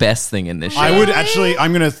is the best thing in this show. I would actually,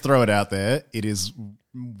 I'm going to throw it out there. It is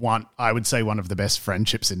I would say one of the best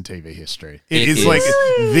friendships in TV history. It is is like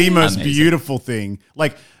the most amazing. beautiful thing.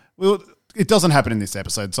 Like, well, it doesn't happen in this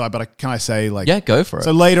episode, so can I say like, Yeah, go for it.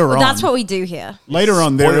 So later Well, on, that's what we do here. later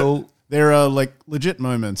on, Spoil. there are like legit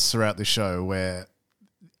moments throughout the show where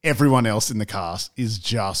everyone else in the cast is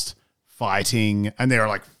just fighting, and there are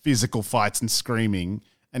like physical fights and screaming,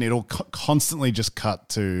 and it'll constantly just cut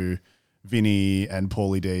to Vinny and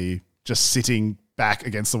Paulie D just sitting back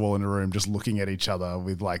against the wall in a room, just looking at each other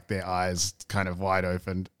with like their eyes kind of wide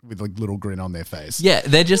open, with like little grin on their face. Yeah,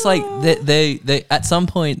 they're just like they at some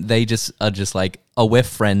point they just are just like, oh, we're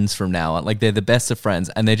friends from now on. Like they're the best of friends,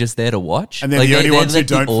 and they're just there to watch. And they're like, the only ones who like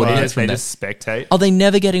the don't fight. audience They from just spectate. Oh, they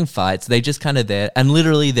never get in fights. They just kind of there, and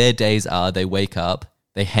literally their days are they wake up,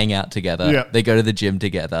 they hang out together, Yeah. they go to the gym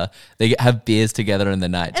together, they have beers together in the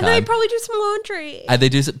nighttime, And they probably do some laundry. and they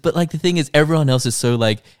do. But like the thing is, everyone else is so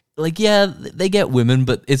like yeah, they get women,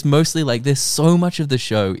 but it's mostly like there's so much of the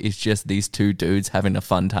show is just these two dudes having a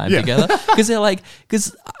fun time Yeah. together because they're like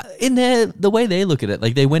in the way they look at it,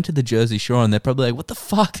 like they went to the Jersey Shore and they're probably like, what the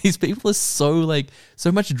fuck, these people are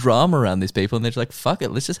so much drama around these people, and they're just like, fuck it,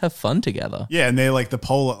 let's just have fun together. Yeah, and they're like the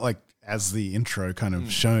polar, like as the intro kind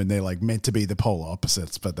of shown, they're like meant to be the polar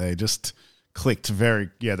opposites, but they just clicked very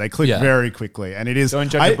very quickly. And it is Don't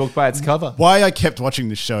judge a book by its cover. Why I kept watching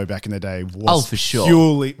this show back in the day was Oh, for sure.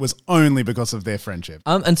 purely was only because of their friendship.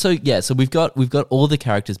 And so we've got all the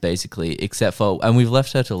characters basically except for, and we've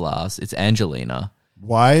left her to last. It's Angelina.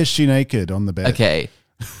 Why is she naked on the bed? Okay,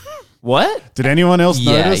 What? Did anyone else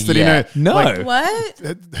Yeah, notice? Did yeah. you know? No. like, What?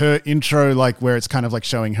 her intro, like where it's kind of like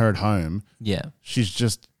showing her at home. yeah. She's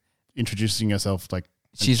just introducing herself, like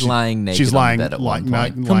She's lying naked She's on the lying, bed at lying, one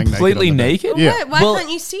point. lying Completely on the bed. naked? Yeah. What? Why Well- can't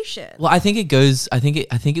you see shit? Well, I think it goes. I think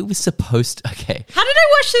it was supposed. Okay, How did I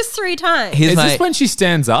watch this 3 times? here's Is my. this when she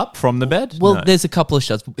stands up from the bed? Well, No. there's a couple of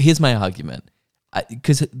shots. Here's my argument,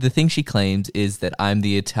 because the thing she claims is that I'm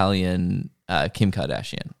the Italian Kim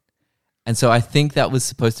Kardashian, and so I think that was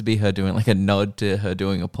supposed to be her doing like a nod to her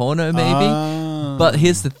doing a porno, maybe. But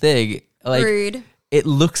here's the thing, like Rude. it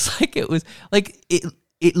looks like it was like it.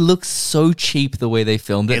 It looks so cheap the way they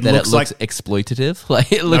filmed it, It that looks it looks like- exploitative.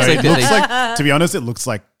 Like it looks No, like it looks they- like, to be honest, it looks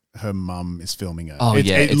like her mum is filming her. Oh,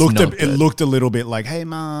 yeah, it it's looked not it good. looked a little bit like, hey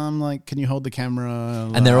mum, like can you hold the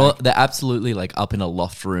camera? And they're absolutely like up in a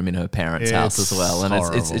loft room in her parents' house It's as well, and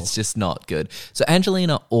it's horrible. just not good. So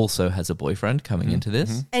Angelina also has a boyfriend coming into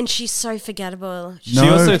this. And she's so forgettable. She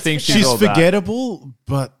also thinks she's all that. forgettable,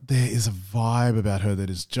 but there is a vibe about her that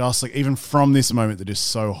is just like, even from this moment, that is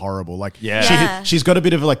so horrible. Like, Yeah. Yeah. she's got a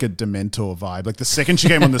bit of like a Dementor vibe. Like the second she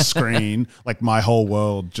came on the screen, like my whole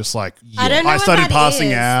world just like I don't know. I started what that passing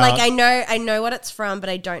is. out. Like I know what it's from, but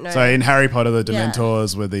I don't know. So in Harry Potter, the Yeah.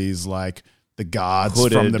 Dementors were these like the guards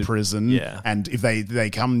Hooded. from the prison, Yeah. and if they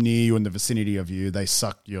come near you in the vicinity of you, they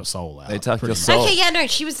suck your soul out. They tuck pretty your much. soul. Okay, yeah, no,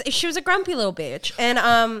 she was a grumpy little bitch,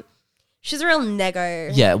 and she's a real nego.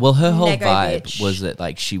 Yeah, well, her whole Nego vibe bitch. was that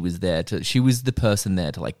like she was the person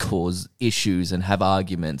there to like cause issues and have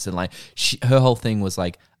arguments, and like her whole thing was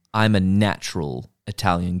like, I'm a natural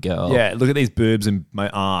Italian girl. Yeah, look at these boobs and my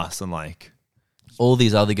ass and like. All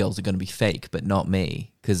these other girls are going to be fake, but not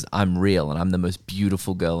me, because I'm real and I'm the most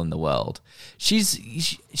beautiful girl in the world.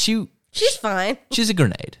 She's fine. she's a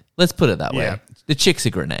grenade. Let's put it that way. Yeah. The chick's a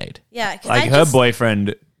grenade. Yeah, 'cause Like I her just-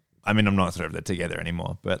 boyfriend, I mean, I'm not sure if they're together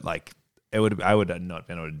anymore, but like I would have not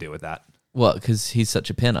been able to deal with that. What? Because he's such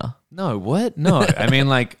a pinner. No, what? No. I mean,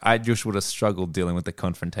 like I just would have struggled dealing with the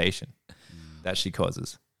confrontation that she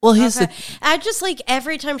causes. Well, here's Okay. the I just like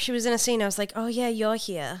every time she was in a scene, I was like, oh yeah, you're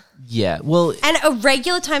here. yeah. Well, And at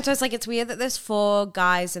regular times, I was like, it's weird that there's 4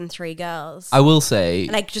 guys and 3 girls. I will say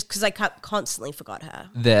And I just because I constantly forgot her.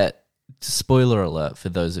 that, spoiler alert for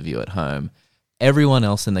those of you at home, everyone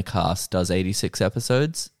else in the cast does 86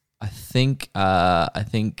 episodes. I think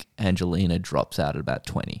Angelina drops out at about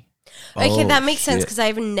 20. Okay, Oh, that makes sense shit. because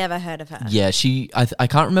I've never heard of her. Yeah, I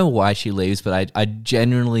can't remember why she leaves, but I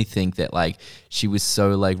genuinely think that like she was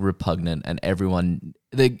so like repugnant, and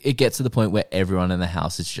it gets to the point where everyone in the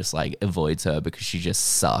house is just like avoids her because she just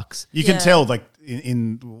sucks. You can Yeah. tell, like,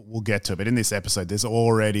 we'll get to it, but in this episode, there's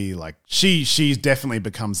already, like, she definitely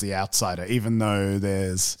becomes the outsider, even though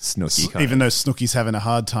even though Snooki's having a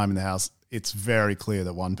hard time in the house. It's very clear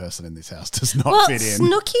that one person in this house does not Well, fit in.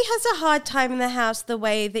 Snooki has a hard time in the house the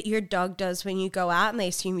way that your dog does when you go out and they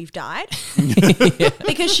assume you've died.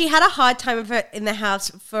 Because she had a hard time of it in the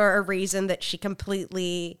house for a reason that she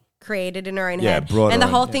completely created in her own Yeah, head. brought And the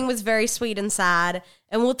her whole own, thing was very sweet and sad.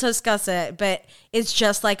 And we'll discuss it, but it's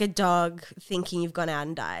just like a dog thinking you've gone out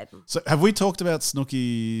and died. So have we talked about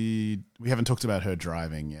Snooki? We haven't talked about her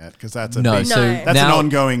driving yet, because that's a No, big, so No. that's now, an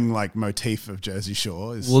ongoing like motif of Jersey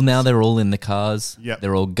Shore. well, now they're all in the cars. Yep.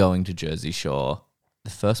 They're all going to Jersey Shore.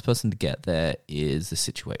 The first person to get there is the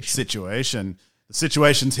situation. situation. The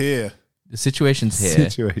situation's here. The situation's here.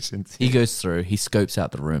 Situations. He goes through, he scopes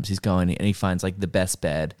out the rooms, he's going and he finds like the best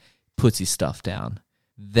bed, puts his stuff down.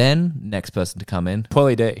 Then, next person to come in,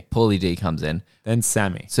 Paulie D. Paulie D comes in. Then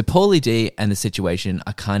Sammy. So Paulie D and the situation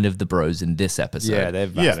are kind of the bros in this episode. Yeah, they're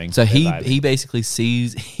vibing. So They're vibing. he basically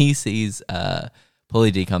sees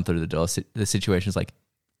Paulie D come through the door. The situation's like,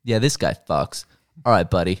 yeah, this guy fucks. All right,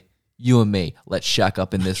 buddy, you and me, let's shack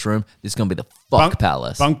up in this room. This is gonna be the fuck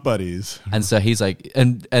palace. Bunk buddies. And so he's like,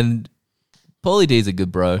 and Paulie D's a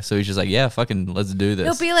good bro, so he's just like, yeah, fucking, let's do this.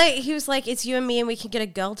 He'll be like, he was like, it's you and me and we can get a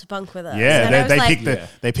girl to bunk with us. Yeah, And I was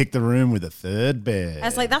like, they pick the room with a third bed. I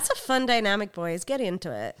was like, that's a fun dynamic, boys. Get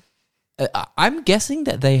into it. I'm guessing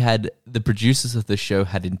that the producers of the show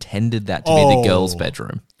had intended that to be the Oh. girls'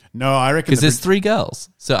 bedroom. No, I reckon Because there's 3 girls.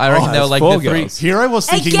 So I reckon they were there's like 4 the 3. girls. Hero was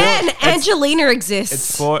thinking Again, more- Angelina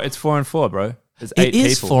exists. It's 4 and 4, bro. There's 8 It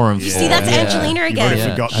is people. 4 and 4. See, that's Yeah. Angelina You've again. already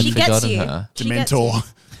Yeah, forgotten. I'd She gets forgotten you. her. the She gets mentor. you.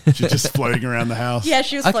 She's just floating around the house. Yeah,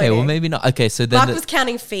 she was Okay, floating. well maybe not. Okay, so then Mark was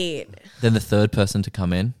counting feet. then the third person to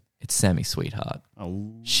come in, it's Sammy Sweetheart.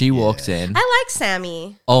 Oh, She walks in. I like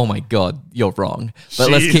Sammy. Oh my god, you're wrong. But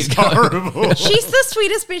let's she's keep going. horrible. She's the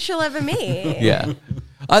sweetest bitch you'll ever meet. Yeah.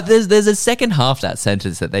 There's a second half to that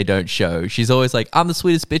sentence that they don't show. She's always like, I'm the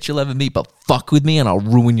sweetest bitch you'll ever meet, but fuck with me and I'll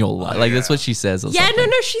ruin your life. Like, that's what she says or Yeah, something.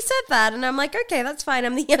 no, she said that. And I'm like, okay, that's fine.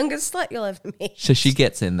 I'm the youngest slut you'll ever meet. So she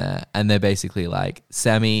gets in there and they're basically like,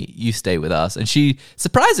 Sammy, you stay with us. And she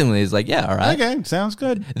surprisingly is like, yeah, all right. Okay, sounds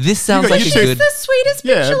good. This sounds got- like you a two- good... The sweetest bitch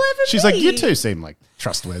Yeah, you'll ever she's meet. like, you two seem like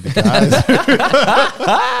trustworthy guys.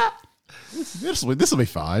 this will be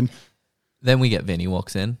fine. Then we get Vinny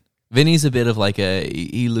walks in. Vinny's a bit of like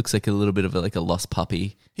he looks like a little bit of like a lost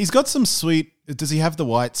puppy. He's got some sweet. Does he have the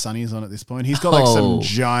white sunnies on at this point? He's got like Oh. some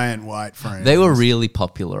giant white frames. They were really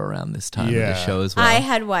popular around this time of Yeah. the show as well. I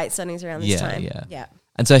had white sunnies around this Yeah, time. yeah. Yeah.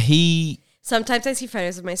 And so he... Sometimes I see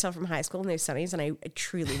photos of myself from high school and those sunnies, and I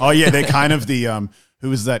truly. Oh yeah, they're kind of the who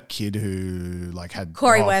was that kid who like had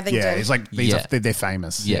Corey oh, Worthington. Yeah, he's like these Yeah. they're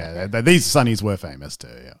famous. Yeah. Yeah, these Sunnies were famous too.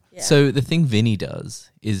 Yeah. Yeah. So the thing Vinny does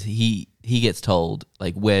is he gets told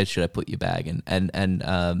like, where should I put your bag? And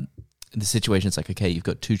the situation's like, okay, you've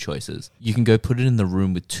got 2 choices. You can go put it in the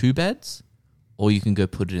room with 2 beds, or you can go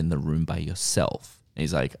put it in the room by yourself. And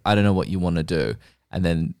he's like, I don't know what you want to do. And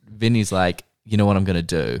then Vinny's like, you know what I'm going to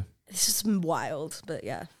do? This is wild, but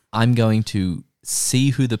yeah. I'm going to see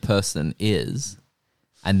who the person is,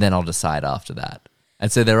 and then I'll decide after that. And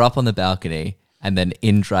so they're up on the balcony, and then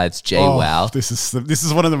in drives Jay Oh, Wow. this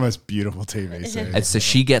is one of the most beautiful TV series. And so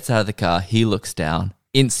she gets out of the car, he looks down,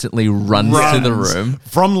 instantly runs to the room.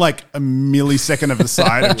 from like a millisecond of the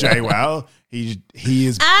side of Jay Wow. He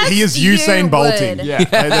is As Usain you Bolting. would. Yeah.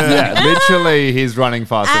 yeah, literally, he's running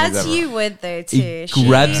faster than he's As ever. you would though He too.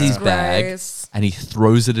 grabs She's his bag gross. and he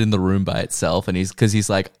throws it in the room by itself. And he's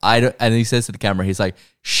like, I don't, and he says to the camera, he's like,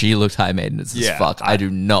 she looked high maintenance as Yeah. fuck. I do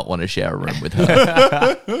not want to share a room with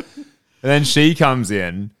her. And then she comes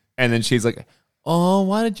in, and then she's like, "Oh,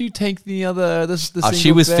 why did you take the other?" The She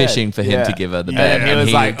single was bed?" fishing for him to give her the bed, And he and was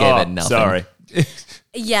he like, gave "Oh, her nothing." sorry."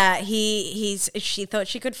 Yeah, she thought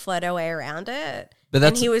she could flirt her way around it. But and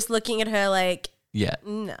that's- he was looking at her like, Yeah.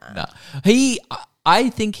 nah. No. I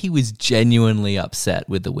think he was genuinely upset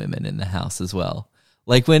with the women in the house as well.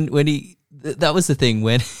 Like when he, that was the thing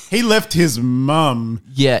when, He left his mum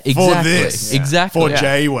yeah, for exactly. this. Exactly. For Yeah.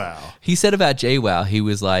 Jay Wow. He said about JWoww, he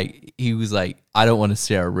was like, I don't want to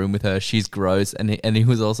share a room with her. She's gross. And he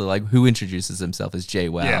was also like, who introduces himself as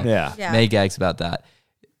JWoww? Yeah. Yeah. May gags about that.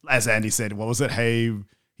 As Andy said, what was it? Hey,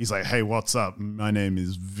 he's like, hey, what's up? My name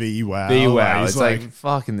is VWoww. Wow. He's It's like,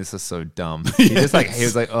 fucking, this is so dumb. He was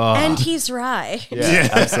like, oh. And he's right. yeah,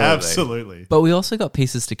 absolutely. But we also got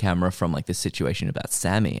pieces to camera from like the situation about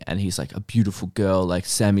Sammy, and he's like, a beautiful girl, like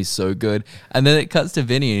Sammy's so good. And then it cuts to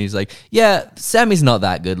Vinny, and he's like, yeah, Sammy's not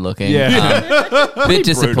that good looking. Bit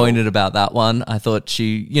disappointed about that one. I thought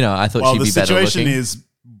she'd be better looking. The situation is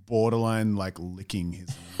borderline like licking his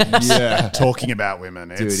lips, talking about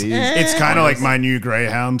women. It's kind of like my new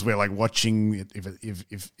greyhound. We're like watching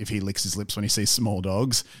if he licks his lips when he sees small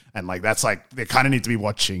dogs, and like that's like they kind of need to be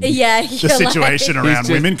watching the situation around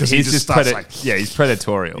women because he just starts he's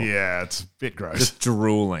predatorial. Yeah, it's a bit gross. Just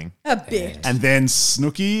drooling. A bit. And then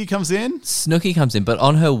Snooki comes in. Snooki comes in, but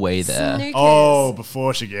on her way there, Snookers.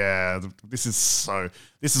 Before she, this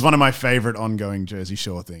is one of my favorite ongoing Jersey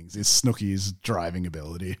Shore things is Snooki's driving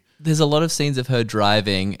ability. there's a lot of scenes of her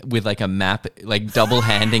driving with like a map, like double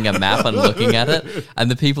handing a map and looking at it, and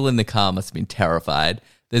the people in the car must have been terrified.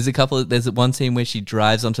 There's one scene where she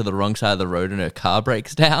drives onto the wrong side of the road and her car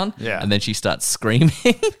breaks down, and then she starts screaming.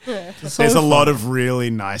 There's a lot of really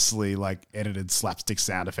nicely like edited slapstick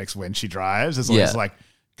sound effects when she drives, as long as like,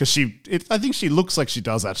 because I think she looks like she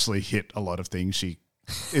does actually hit a lot of things. She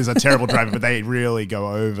is a terrible driver, but they really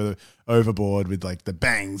go overboard with like the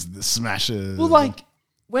bangs, the smashes. Well, like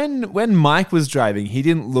when Mike was driving, he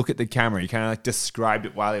didn't look at the camera. He kind of like described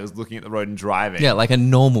it while he was looking at the road and driving. Yeah, like a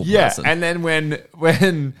normal person. And then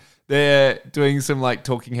when they're doing some like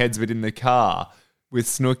talking heads bit in the car with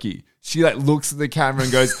Snooki, she like looks at the camera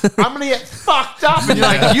and goes, "I'm gonna get fucked up," and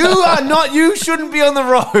you're like, you shouldn't be on the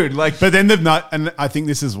road. Like, but then they've not, and I think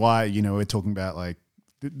this is why we're talking about like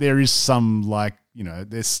there is some like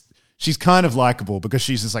this. She's kind of likable because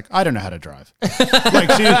she's just like, I don't know how to drive. Like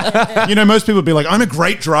most people would be like, I'm a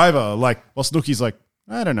great driver. Like, well, Snooki's like,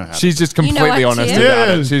 I don't know how. She's just completely honest about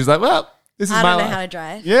it. She's like, well, this is I my don't know life. how to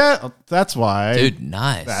drive. Yeah, that's why, Dude,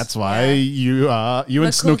 nice. That's why you and cool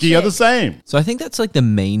Snooki are the chick. same. So I think that's like the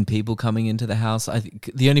main people coming into the house. I think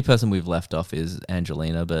the only person we've left off is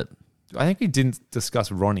Angelina, but I think we didn't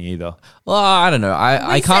discuss Ronnie either. well, I don't know.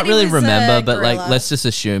 I said can't he really was remember, a but like gorilla. let's just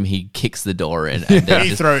assume he kicks the door in and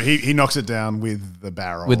then He knocks it down with the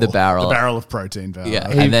barrel. With the barrel. The barrel of protein valve. yeah,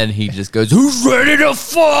 and then he just goes, "Who's ready to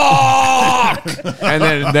fuck?"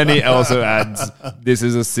 And then he also adds, "This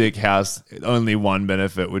is a sick house. Only one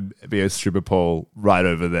benefit would be a stripper pole right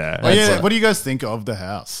over there." Oh, yeah. What do you guys think of the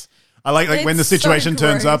house? I like when the It's so situation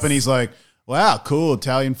turns up gross. and he's like, wow, cool,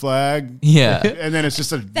 Italian flag. Yeah. And then it's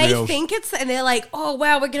just a They real... think and they're like, oh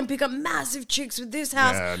wow, we're gonna pick up massive chicks with this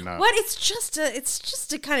house. Yeah, no. What? It's just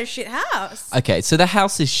a kind of shit house. Okay, so the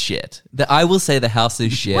house is shit. I will say the house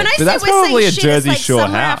is shit. When I But say that's we're saying probably a shit, Jersey it's like Shore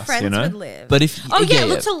somewhere our house, friends you know? would live. But if it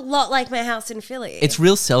looks a lot like my house in Philly. its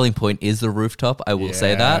real selling point is the rooftop. I will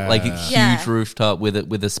say that, like a huge Yeah. rooftop with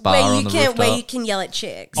a spa where on you the can rooftop. yell at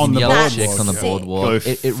chicks. On the Yellow boardwalk. chicks on the Sick. boardwalk. Go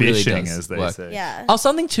It really fishing, does as they work. say. Yeah. Oh,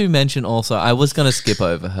 something to mention also. I was going to skip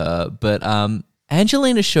over her, but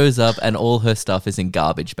Angelina shows up and all her stuff is in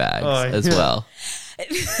garbage bags as well.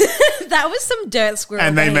 That was some dirt squirrel.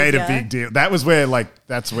 And they made a behavior. big deal. That was where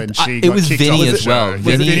that's when she it got was kicked Vinny off the as well. show.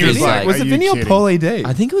 Vinny was like- was "Are it you Vinny or kidding?" Paulie D?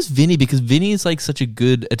 I think it was Vinny because Vinny is like such a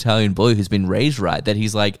good Italian boy who's been raised right that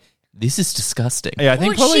he's like, this is disgusting. Yeah, I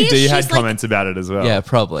think Well, Paulie D had she's like- comments about it as well. Yeah,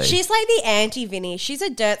 probably. She's like the anti-Vinny. She's a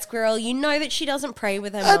dirt squirrel. You know that she doesn't pray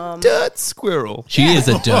with her mom. dirt squirrel. She is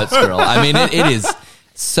a dirt squirrel. I mean, it is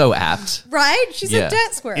so apt. Right? She's Yeah. a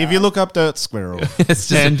dirt squirrel. If you look up Dirt Squirrel, It's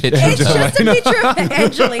just a picture. it's just a picture of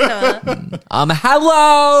Angelina.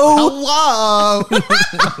 Hello. hello.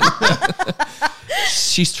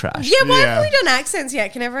 She's trash. Yeah, why Yeah. haven't we done accents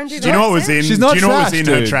yet? Can everyone do that? Do you know what was in? She's not do you know what was trash, in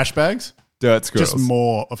her dude. trash bags? Dirt squirrels. Just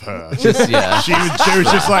more of her. Yeah. She was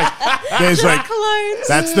just like, there's like, Colognes.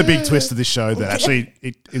 that's the big twist of this show that actually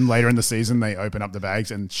in later in the season they open up the bags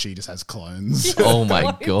and she just has clones. Oh my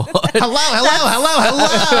god. hello.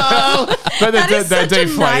 But That they're is such a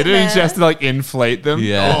deflated and she nightmare. has to like inflate them.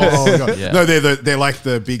 Yeah. Oh god. Yeah. No, they're like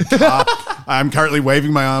the big car. I'm currently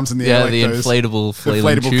waving my arms in the air. Yeah, like the those inflatable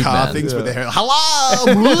flailing inflatable tube car man. things with their hair.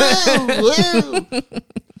 Hello. Woo, woo.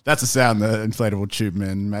 That's the sound the inflatable tube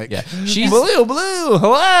men make. Yeah. She's Blue,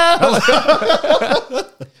 hello.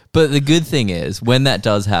 But the good thing is when that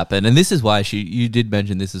does happen, and this is why you did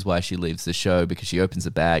mention this is why she leaves the show, because she opens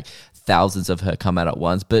the bag, thousands of her come out at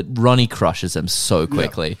once, but Ronnie crushes them so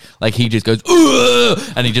quickly. Like he just goes,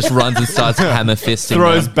 "Ugh!" and he just runs and starts hammer fisting.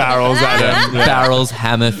 Throws them. barrels at him. Barrels,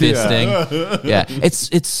 hammer fisting. Yeah.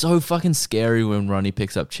 It's so fucking scary when Ronnie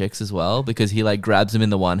picks up chicks as well, because he like grabs them in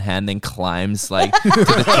the one hand, then climbs like to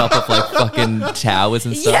the top of like fucking towers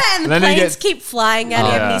and stuff. Yeah, and the And then he planes gets- keep flying at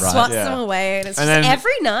him and he right. swats Yeah. them away. And it's And just then-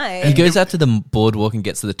 every night. He goes out to the boardwalk and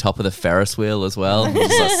gets to the top of the Ferris wheel as well. And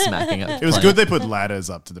just like smacking it. It was good they put ladders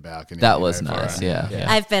up to the balcony. That you was know, for nice. it. Yeah.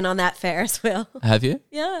 I've been on that Ferris wheel. Have you?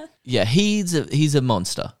 Yeah. Yeah, he's a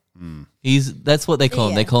monster. That's what they call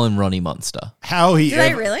him. Yeah. They call him Ronnie Monster. How he Do they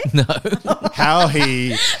ever- really? how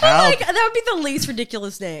he Like, that would be the least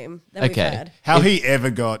ridiculous name that we've Okay. had. how he ever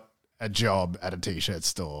got a job at a t-shirt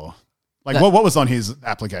store. Like what was on his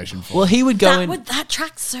application for? Well, he would go in. That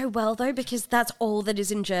tracks so well though, because that's all that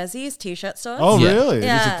is in Jersey is t-shirt stores. Oh, Yeah. really? It is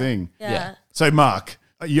yeah. a thing. Yeah. So, Mark,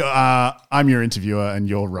 I'm your interviewer and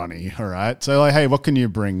you're Ronnie, all right? So, like, hey, what can you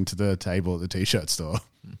bring to the table at the t-shirt store?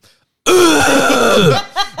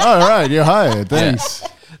 All right, you're hired. Thanks.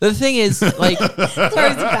 The thing is, like, Throws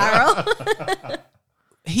a barrel.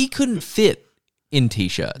 he couldn't fit in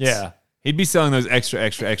t-shirts. Yeah. He'd be selling those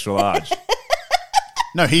extra large.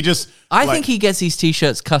 No, he just. I like, think he gets these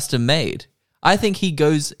t-shirts custom made. I think he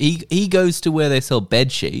goes to where they sell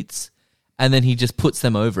bed sheets, and then he just puts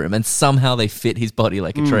them over him, and somehow they fit his body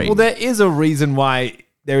like a tree. Well, there is a reason why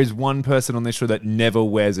there is one person on this show that never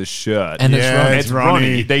wears a shirt. And it's Yeah, Ronnie. it's It's Ronnie.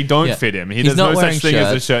 Ronnie. They don't Yeah. fit him. He's There's not no wearing such thing as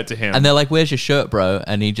a shirts. shirt to him. And they're like, "Where's your shirt, bro?"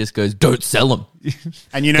 And he just goes, "Don't sell them.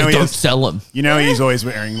 and you know, Don't sell them." you know, he's always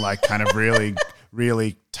wearing like kind of really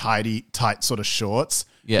tight sort of shorts.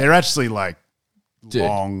 Yeah. They're actually like Dude.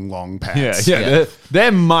 long yeah, pants. yeah,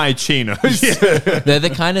 They're my chinos. They're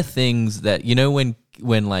the kind of things that, you know, when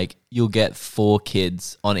like you'll get 4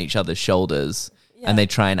 kids on each other's shoulders and they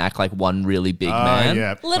try and act like one really big man.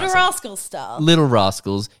 Yeah. Little classic. Rascal style. Little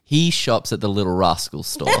Rascals. He shops at the Little Rascals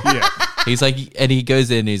store. Yeah. He's like, and he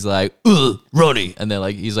goes in and he's like, "Ugh, Ronnie." And they're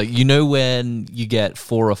like, he's like, you know, when you get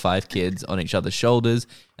 4 or 5 kids on each other's shoulders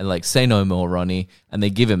and like, "Say no more, Ronnie." And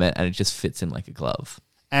they give him it and it just fits him like a glove.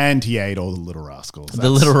 And he ate all the Little Rascals. The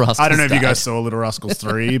Little Rascals I don't know if you died. guys saw Little Rascals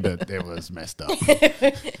 3, but it was messed up.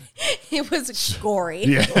 It was gory.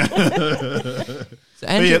 Yeah. So But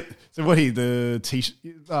Andrew, yeah, so what the t-shirt,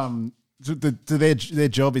 so their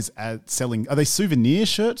job is at selling. Are they souvenir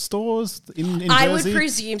shirt stores in I would Jersey?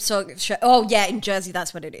 presume so. Oh yeah, in Jersey,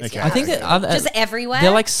 that's what it is. Okay. Yeah, I think that just everywhere.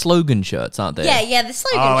 they're like slogan shirts, aren't they? yeah, the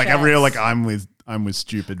slogan. Oh, like a shirts. real like I'm with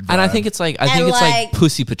stupid. Vibe. And I think it's like And like like-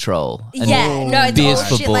 Pussy Patrol. And Yeah, no, it's Beers all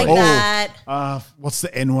for shit like Boys. that. what's the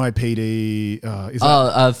NYPD? Is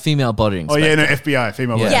that? Female body Oh yeah, inspector. no, FBI,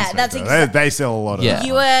 female. Yeah. body Yeah, that's inspector. They sell a lot of. Yeah.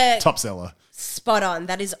 You were top seller. spot on.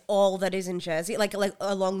 That is all that is in Jersey, like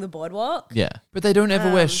along the boardwalk. Yeah, But they don't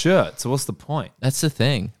ever wear shirts. So what's the point? that's the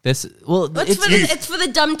thing. It's It's for the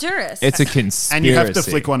dumb tourists. It's a conspiracy. And you have to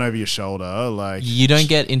flick one over your shoulder, like you don't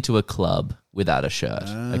get into a club without a shirt,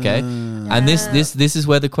 okay? And this is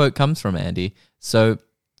where the quote comes from, Andy. So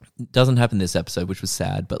it doesn't happen this episode, which was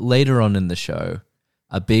sad, but later on in the show,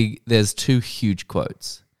 there's 2 huge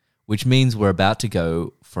quotes, which means we're about to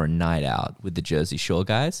go for a night out with the Jersey Shore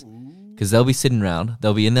guys, because they'll be sitting around,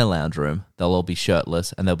 they'll be in their lounge room, they'll all be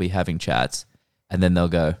shirtless, and they'll be having chats, and then they'll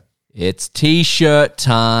go, "It's t-shirt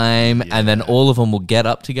time," and then all of them will get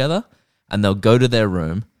up together, and they'll go to their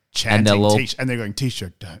room, chanting, and they'll all and they're going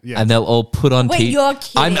t-shirt. Yeah, and they'll all put on Wait, you're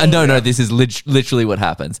kidding. No, this is literally what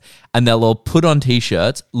happens. And they'll all put on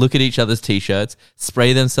t-shirts, look at each other's t-shirts,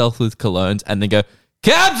 spray themselves with colognes, and then go,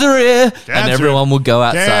 "Cabs are here!" Cabs and are- everyone will go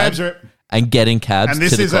outside Cabs are- and get in cabs and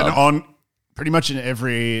this to the is club. pretty much in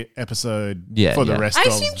every episode Yeah, for the yeah. rest I of.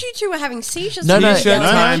 assumed you two were having seizures. No, when no, you T-shirt were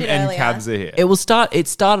no, time shit and earlier. cabs are here. It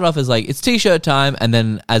started off as like, "It's t-shirt time," and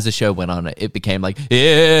then as the show went on, it became like,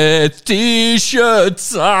 "It's t-shirt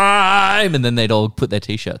time," and then they'd all put their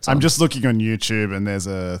t-shirts on. I'm just looking on YouTube, and there's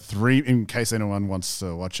in case anyone wants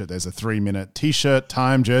to watch it, there's a 3-minute t-shirt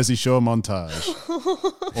time Jersey Shore montage,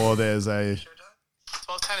 or there's a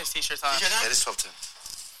 12 time is t-shirt time. It is 12 time.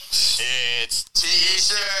 It's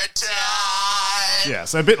t-shirt time. yeah,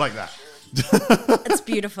 so a bit like that. It's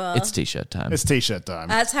beautiful. It's t-shirt time. It's t-shirt time.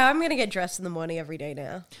 That's how I'm going to get dressed in the morning every day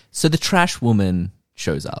now. So the trash woman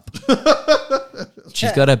shows up.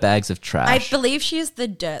 She's got her bags of trash. I believe she is the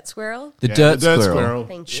dirt squirrel. The Yeah, dirt the dirt squirrel, squirrel.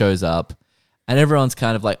 Thank you. shows up, and everyone's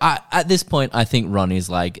kind of like, at this point, I think Ronnie's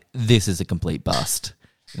like, "This is a complete bust.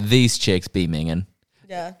 These chicks be minging."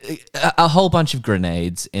 Yeah. A whole bunch of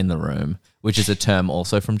grenades in the room, which is a term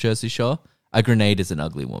also from Jersey Shore. A grenade is an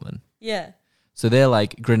ugly woman. Yeah. So they're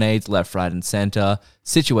like grenades left, right, and center.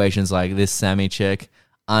 Situations like this Sammy chick,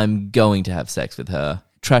 I'm going to have sex with her.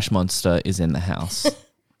 Trash monster is in the house.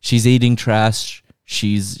 She's eating trash.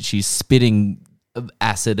 She's spitting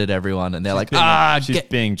acid at everyone, and they're she's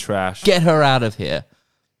being trash. get her out of here.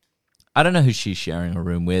 I don't know who she's sharing a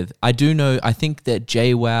room with. I think that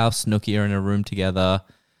JWoww, Snooki are in a room together.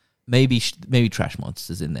 Maybe Trash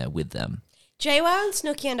Monster's in there with them. JWoww and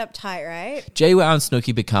Snooki end up tight, right? JWoww and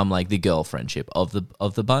Snooki become like the girl friendship of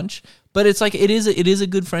the bunch. But it's like it is a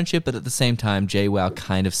good friendship, but at the same time, JWoww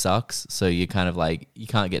kind of sucks. So you kind of like you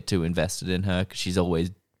can't get too invested in her because she's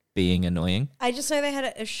always being annoying. I just know they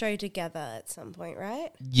had a show together at some point, right?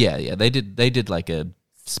 Yeah, they did like a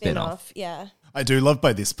spin-off. Yeah. I do love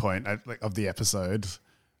by this point of the episode.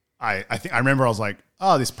 I think I remember I was like,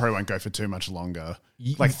 oh, this probably won't go for too much longer.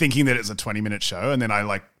 Like thinking that it's a 20-minute show, and then I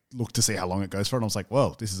like looked to see how long it goes for, and I was like,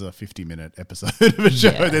 well, this is a 50-minute episode of a show.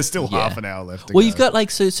 Yeah, There's still half an hour left to Well, go. you've got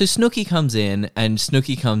like so Snooki comes in, and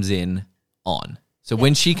Snooki comes in on. So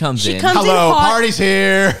when she comes in, comes in hello, hot. party's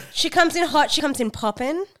here. She comes in hot. She comes in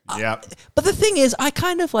popping. Yep. but the thing is, I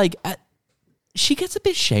kind of like she gets a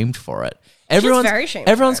bit shamed for it. very shamed for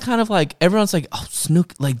Everyone's it. kind of like, oh,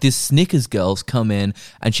 Snook, like this Snickers girl's come in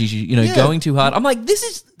and she's, going too hard. I'm like, this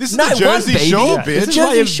is the night Jersey one, baby. Shore, Yeah, bitch. this is This is why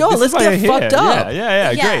Jersey you're- Shore. this Let's is why get you're fucked here. up.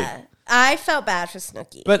 Yeah, great. Yeah. I felt bad for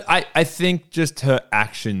Snooki. But I think just her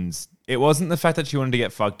actions, it wasn't the fact that she wanted to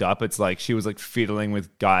get fucked up. It's like she was like fiddling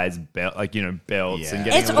with guys' belts and Yeah.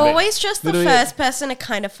 getting It's a little always just the little bit- first person to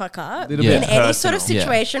kind of fuck up. Little bit In any sort of personal.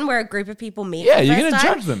 situation where a group of people meet Yeah, for the you're first gonna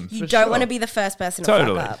time, judge them, you for don't sure. want to be the first person to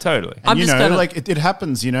Totally. fuck up. Totally. I'm And just gonna- like it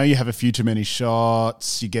happens. You have a few too many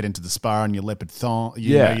shots. You get into the spa and your leopard thong.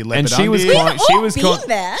 You And leopard she was undies. calling, all been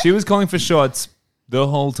there. she was calling for shots the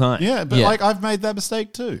whole time. Yeah, but Yeah. like I've made that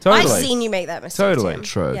mistake too. Totally. I've seen you make that mistake. Totally. Tim.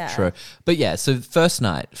 True, Yeah. true. But yeah, so first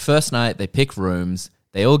night, they pick rooms.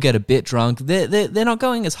 They all get a bit drunk. They're not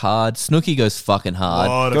going as hard. Snooki goes fucking hard.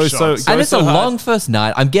 Lot Go of so- shots. go- And it's a so hard. long first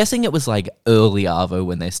night. I'm guessing it was like early Arvo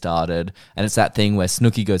when they started. And it's that thing where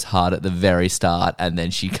Snooki goes hard at the very start and then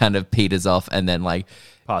she kind of peters off and then like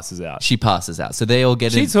Passes out. she passes out. So they all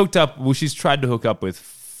get in. She's hooked up. Well, she's tried to hook up with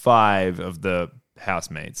 5 of the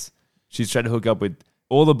housemates. She's tried to hook up with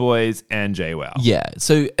all the boys and JWoww. Yeah.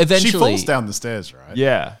 So eventually. She falls down the stairs, right?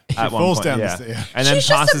 Yeah. At one falls point, down the yeah. stairs. And then She's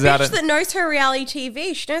just a passes out. bitch that knows her reality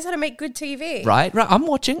TV. She knows how to make good TV. Right. I'm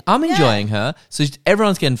watching. I'm enjoying her. So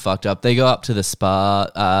everyone's getting fucked up. They go up to the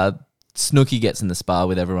spa. Snooki gets in the spa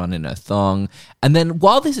with everyone in her thong. And then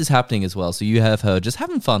while this is happening as well, so you have her just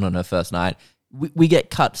having fun on her first night. We get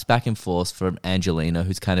cuts back and forth from Angelina,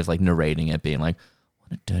 who's kind of like narrating it, being like,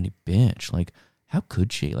 what a dirty bitch. Like, how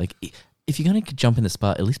could she? Like, if you're going to jump in the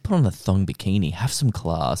spa, at least put on a thong bikini. Have some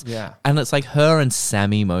class. Yeah. And it's like her and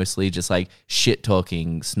Sammy mostly just like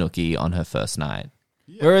shit-talking Snooki on her first night.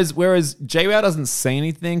 Whereas JWoww doesn't say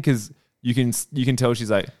anything because you can tell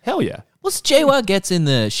she's like, hell yeah. Well, JWoww gets in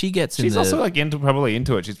the... She's also like probably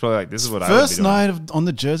into it. She's probably like, this is what I First would be doing. night on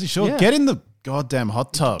the Jersey Shore. Yeah. Get in the goddamn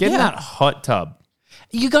hot tub. Get in that hot tub.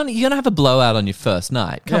 You're gonna have a blowout on your first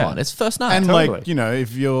night. Come Yeah. on, it's first night. and Totally. like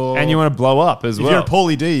if you're And you want to blow up as if well. you're a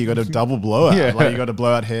Paulie D, you got a double blowout. Yeah. Like you got a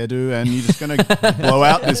blowout hairdo, and you're just gonna blow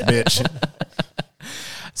out this bitch.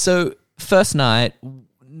 So first night,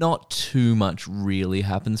 not too much really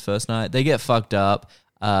happens first night. They get fucked up.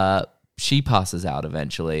 She passes out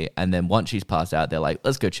eventually, and then once she's passed out, they're like,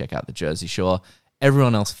 let's go check out the Jersey Shore.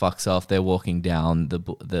 Everyone else fucks off. They're walking down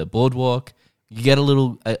the boardwalk. You get a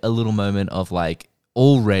little moment of like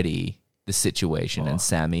already the situation and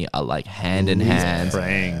Sammy are like hand in hand.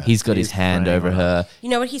 praying. He's got his hand praying over on her. You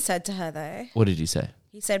know what he said to her, though? What did you say?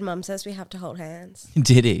 He said, Mum says we have to hold hands.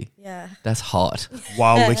 Did he? Yeah. That's hot.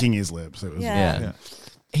 While licking his lips. It was Yeah.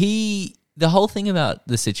 The whole thing about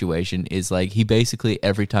the situation is like he basically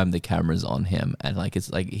every time the camera's on him and like it's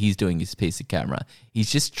like he's doing his piece of camera, he's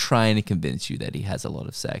just trying to convince you that he has a lot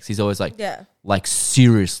of sex. He's always like, Yeah. like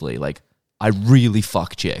seriously, like I really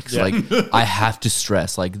fuck chicks. Yeah. Like I have to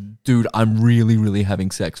stress, like, dude, I'm really, really having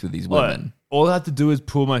sex with these women. All I have to do is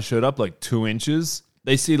pull my shirt up like 2 inches.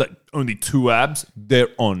 They see like only 2 abs. They're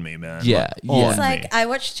on me, man. Yeah, Like, yeah. on It's like me. I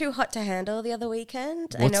watched Too Hot to Handle the other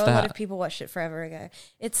weekend. I What's know a that? lot of people watched it forever ago.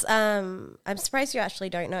 It's I'm surprised you actually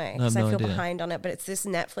don't know because no I feel idea. behind on it. But it's this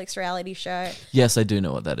Netflix reality show Yes, I do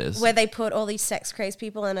know what that is. where they put all these sex crazed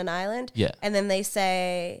people on an island. Yeah. and then they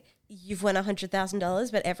say you've won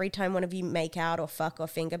 $100,000, but every time one of you make out or fuck or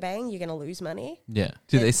finger bang, you're gonna lose money. Yeah.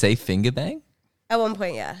 Do they say finger bang? At one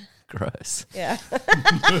point, yeah. Gross. Yeah.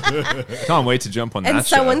 Can't wait to jump on And that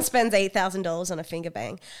someone show. spends $8,000 on a finger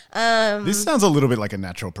bang. This sounds a little bit like a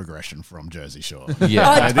natural progression from Jersey Shore. Yeah.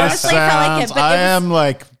 Oh, This honestly felt like it, sounds. but I it was- am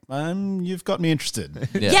like, you've got me interested.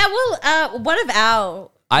 Yeah, well, one of our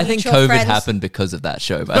I think mutual COVID friends- happened because of that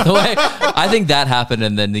show, by the way. I think that happened,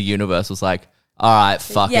 and then the universe was like, all right,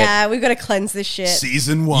 fuck Yeah, we've got to cleanse this shit.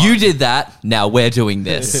 Season it. 1. You did that. Now we're doing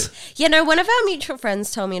this. You know, one of our mutual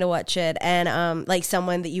friends told me to watch it, and like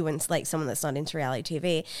someone that you wouldn't like, someone that's not into reality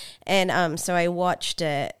TV, and so I watched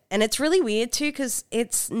it, and it's really weird too because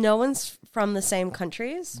it's no one's from the same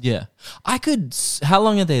countries, Yeah. How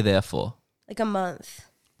long are they there for? like a month.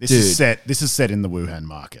 This Dude. is set in the Wuhan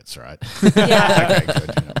markets, right? Yeah, Okay,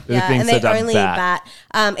 good. yeah, things and they that are only bat.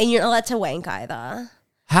 bat, and you're not allowed to wank either.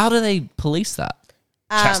 How do they police that?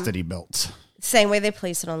 Chastity belts. Same way they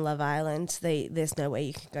police it on Love Island. There's no way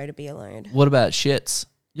you can go to be alone. What about shits?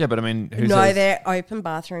 Yeah, but I mean, who No, says? they're open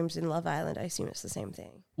bathrooms in Love Island. I assume it's the same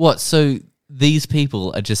thing. What? So these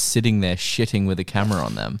people are just sitting there shitting with a camera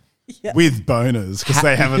on them. With boners, because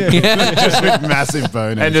they haven't just with massive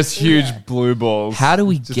boners. And just huge blue balls. How do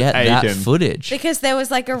we get that aching. footage? Because there was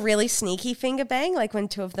like a really sneaky finger bang, like when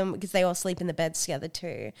two of them, because they all sleep in the beds together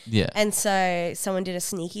too. Yeah. And so someone did a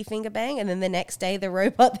sneaky finger bang, and then the next day the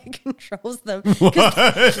robot that controls them, 'cause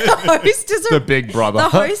the host is The big brother. The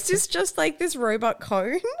host is just like this robot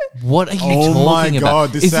cone. What are you oh talking my about?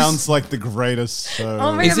 god, this Is sounds like the greatest show.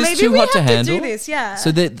 Oh my Is god, this maybe too we hot have to handle? do this. Yeah.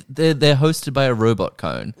 So they're hosted by a robot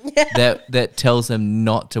cone that tells them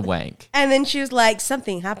not to wank. and then she was like,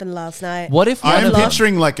 "Something happened last night." What if one I'm of them-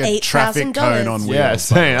 picturing like a traffic $8,000. cone on wheels. Yeah,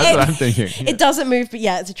 same. That's what I'm thinking. It doesn't move, but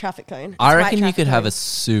yeah, it's a traffic cone. It's I a white reckon you traffic could have cone. a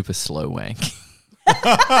super slow wank.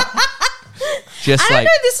 Just I don't like,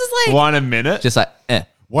 know. This is like One a minute. just like,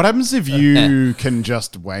 What happens if you can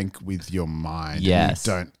just wank with your mind? Yes.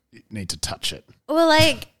 And you don't need to touch it. Well,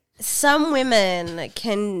 like some women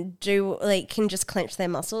can just clench their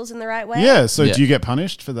muscles in the right way. Yeah. So Yeah. do you get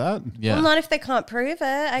punished for that? yeah. Well, not if they can't prove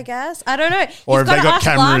it, I guess. I don't know. Or You've if they gotta got ask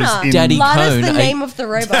cameras Lana. in- Daddy Lana's Cone, the I- name of the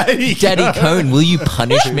robot. Daddy Cone, will you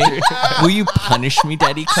punish me? Will you punish me,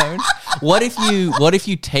 Daddy Cone? What if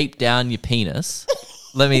you tape down your penis?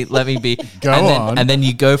 Let me be. Go and then, on. And then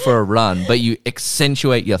you go for a run, but you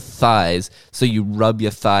accentuate your thighs, so you rub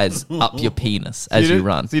your thighs up your penis as you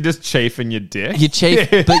run. So you're just chafing your dick. You chafe,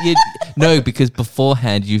 but no, because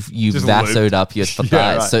beforehand you've Just vassoed lubed. up your thighs,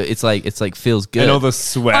 right. so it's like feels good. and all the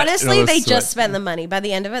sweat. and all Honestly, the they sweat. just spent the money. By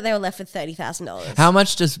the end of it, they were left with $30,000. How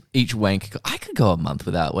much does each wank? I could go a month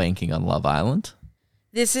without wanking on Love Island.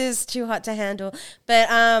 This is too hot to handle. But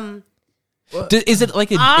Is it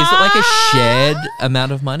like a shared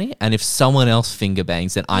amount of money? And if someone else finger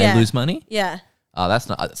bangs, then I Yeah. lose money. yeah. Oh, that's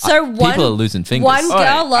not. So people are losing fingers. One girl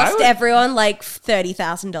I lost would- everyone like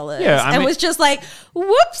 $30,000. Yeah, I and mean- was just like,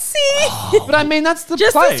 whoopsie. But I mean, that's the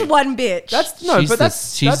just play. this one bitch. That's no, she's but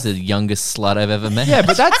she's the youngest slut I've ever met. yeah,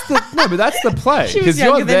 but that's the play She was because you're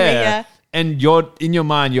younger than me, there yeah. and you're in your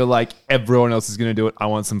mind. You're like, everyone else is going to do it. I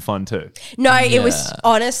want some fun too. No, it was Yeah.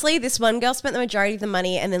 honestly, this one girl spent the majority of the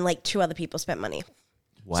money, and then like two other people spent money.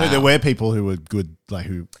 Wow. So there were people who were good, like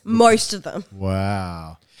who. Most of them.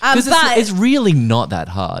 Wow. Because But it's really not that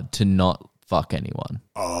hard to not fuck anyone.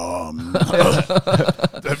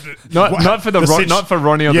 Not for not for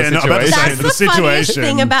Ronnie or Yeah, the no, I'm about to situation. say, that's the the funniest situation,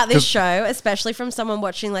 thing about this 'cause- show, especially from someone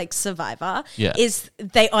watching like Survivor, Yeah. is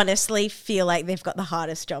they honestly feel like they've got the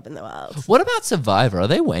hardest job in the world. What about Survivor? Are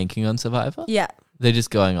they wanking on Survivor? Yeah. They're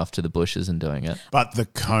just going off to the bushes and doing it. But the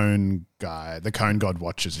cone guy, the cone god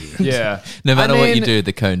watches you. Yeah. No matter I what you mean, do,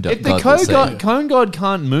 the cone If the god will cone say god, it. cone god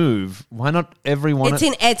can't move, why not everyone?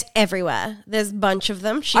 It's everywhere. There's a bunch of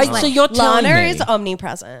them. She's So like, you're telling Lana me is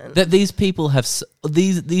omnipresent. that these people have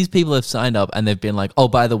these people have signed up and they've been like, oh,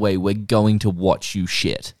 by the way, we're going to watch you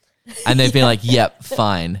shit, and they've been like, yep,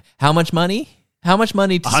 fine. How much money? How much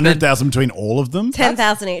money to spend? 100,000 between all of them?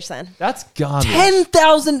 10,000 each then. That's garbage. $10,000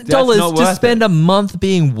 That's not to worth spend a month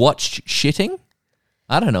being watched shitting?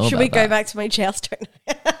 I don't know. Should about we go that. back to my jail story?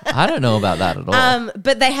 I don't know about that at all.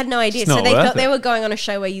 But they had no idea. It's So not they worth thought they it. were going on a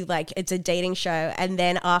show where you like, it's a dating show. And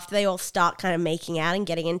then after they all start kind of making out and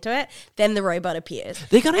getting into it, then the robot appears.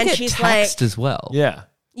 They're gonna and get she's taxed like, Oh, as well. Yeah.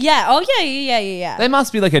 yeah, oh yeah. They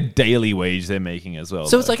must be like a daily wage they're making as well.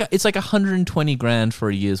 So though, it's like 120 grand for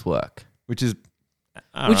a year's work, which is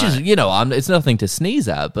which is it's nothing to sneeze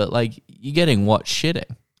at, but like you're getting watched shitting.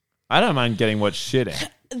 I don't mind getting watched shitting.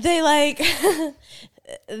 They like,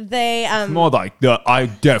 More like I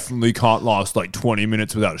definitely can't last like 20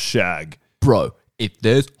 minutes without a shag. Bro, if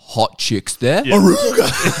there's hot chicks there,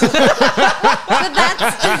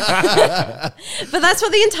 but that's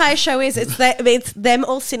what the entire show is. It's them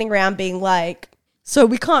all sitting around being like, So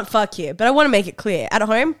we can't fuck here, but I want to make it clear. At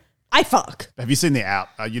home, I fuck. Have you seen the out?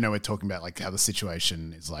 We're talking about like how the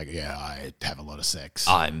situation is like, yeah, I have a lot of sex.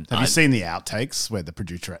 Have you seen the outtakes where the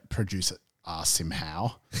producer asks him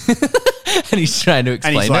how? And he's trying to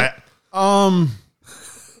explain and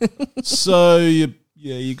he's it. So you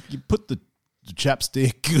put the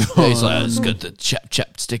chapstick on. He's like, it's got the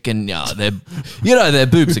chapstick and their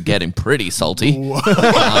boobs are getting pretty salty.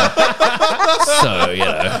 So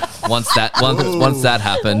once that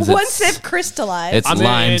happens, Once they've crystallized, it's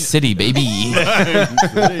Lime City, baby.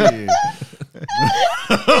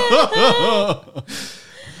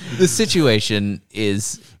 The situation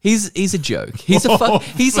is he's a joke. He's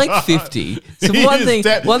like 50. So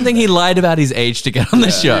one thing he lied about his age to get on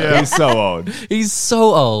the show. Yeah, he's so old. He's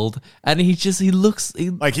so old, and he looks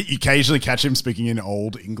like you occasionally catch him speaking in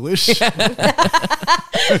old English,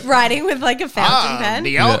 writing with like a fountain pen.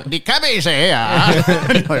 The cabbies are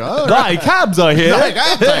here. Like, oh, Right, cabs are here.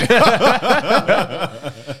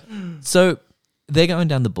 So they're going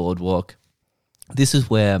down the boardwalk. This is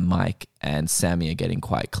where Mike and Sammy are getting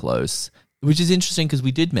quite close, which is interesting because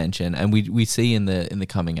we did mention, and we see in the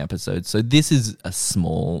coming episodes. So this is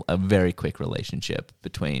a very quick relationship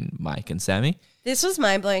between Mike and Sammy. This was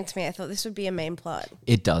mind-blowing to me. I thought this would be a main plot.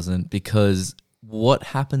 It doesn't, because what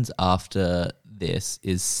happens after this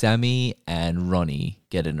is Sammy and Ronnie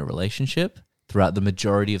get in a relationship throughout the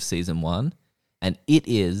majority of season 1, and it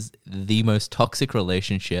is the most toxic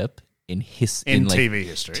relationship in TV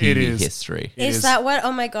history. TV history. Is that what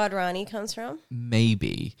Oh My God, Ronnie comes from?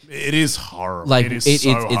 Maybe. It is horrible. Like, it is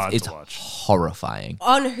hard it's to watch. horrifying.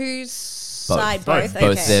 On whose side? Both. Both.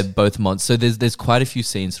 Okay. They're both monsters. So there's quite a few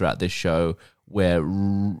scenes throughout this show where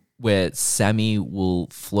Sammy will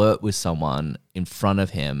flirt with someone in front of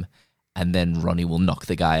him, and then Ronnie will knock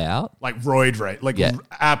the guy out. Like roid rage,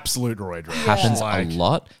 absolute roid rage. Happens a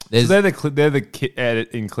lot. So they're the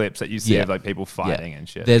editing clips that you see of like people fighting and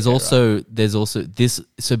shit. There's also this.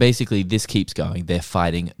 So basically, this keeps going. They're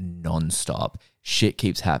fighting nonstop. Shit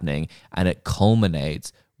keeps happening, and it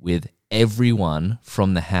culminates with everyone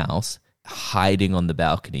from the house hiding on the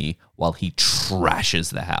balcony while he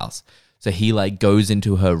trashes the house. So he like goes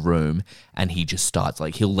into her room and he just starts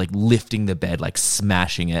like lifting the bed, like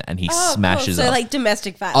smashing it, and he smashes cool. So up. like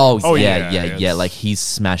domestic violence. Oh yeah. Like he's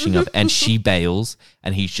smashing up, and she bails,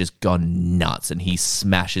 and he's just gone nuts, and he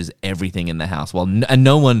smashes everything in the house. And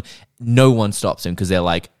no one stops him because they're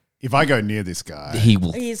like, if I go near this guy, he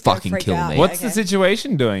will He's gonna fucking freak kill out. me. What's the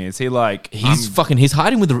situation doing? Is he like He's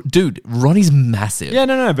hiding with the dude. Ronnie's massive. Yeah,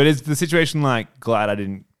 no. But is the situation like glad I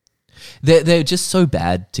didn't? They're just so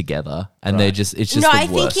bad together, and they're just it's just No, the I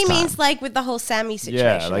think worst he time. means like with the whole Sammy situation.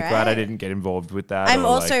 Yeah, like right? glad I didn't get involved with that. I'm or,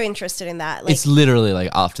 also like, interested in that. Like, It's literally like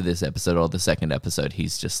after this episode or the second episode,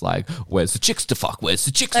 he's just like, "Where's the chicks to fuck? Where's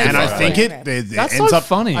the chicks to and fuck?" I think Right. it That's ends so up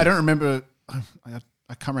funny. I don't remember.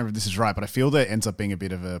 I can't remember if this is right, but I feel there ends up being a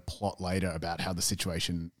bit of a plot later about how the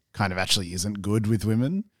situation kind of actually isn't good with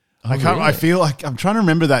women. I feel like I'm trying to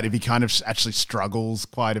remember that if he kind of actually struggles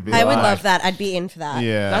quite a bit. I would love that. I'd be in for that.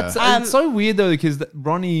 Yeah, That's it's so weird though, because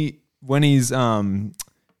Ronnie, when he's doing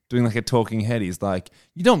like a talking head, he's like,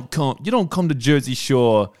 you don't come to Jersey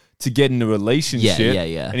Shore to get in a relationship.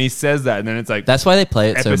 Yeah. And he says that, and then it's like That's why they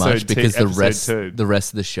play it so Episode much, because two- the episode two.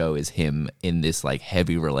 rest of the show is him in this like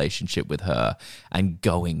heavy relationship with her and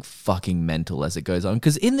going fucking mental as it goes on.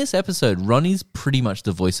 Because in this episode, Ronnie's pretty much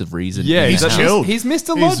the voice of reason. yeah, in he's the house, chilled. He's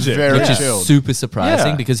Mr. He's Logic, very which chilled. is super surprising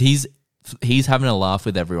Yeah. because he's having a laugh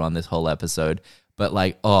with everyone this whole episode, but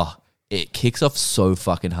like, it kicks off so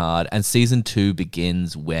fucking hard. And season 2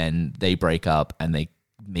 begins when they break up and they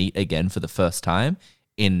meet again for the first time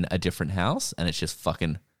in a different house, and it's just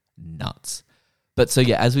fucking nuts. But so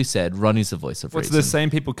yeah, as we said, Ronnie's the voice of What's reason. the same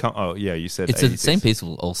people come? Oh yeah, you said It's the 86. same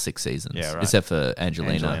people all 6 seasons, Yeah, right. except for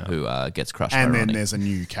Angelina. Who gets crushed and by then Ronnie. there's a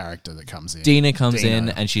new character that comes in. Dina comes Dina. in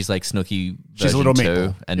and she's like Snooki She's a version little 2,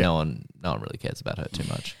 meatball. and Yeah. no one really cares about her too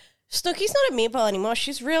much. Snooki's not a meatball anymore.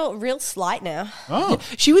 She's real slight now. Oh,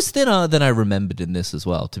 She was thinner than I remembered in this as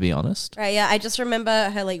well, to be honest. Right, yeah. I just remember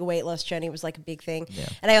her like weight loss journey was like a big thing. Yeah.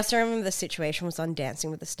 And I also remember the situation was on Dancing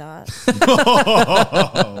with the Stars.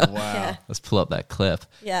 wow. Yeah. Let's pull up that clip.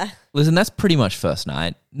 Yeah. Listen, that's pretty much first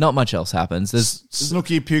night. Not much else happens. There's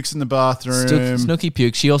Snooki pukes in the bathroom. Snooki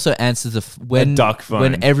pukes. She also answers when duck phone.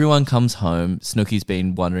 when everyone comes home. Snooki's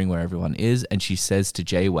been wondering where everyone is, and she says to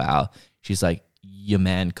JWoww, she's like, "Your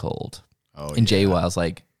man called." Oh, And JWoww's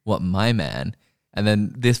like, "What, my man?" And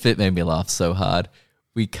then this bit made me laugh so hard.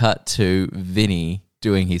 We cut to Vinny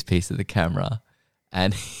doing his piece of the camera,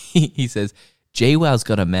 and he says, JWoww's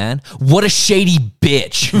got a man. What a shady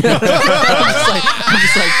bitch. I'm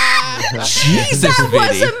just like, Jesus, That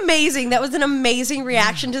was Vinny. amazing. That was an amazing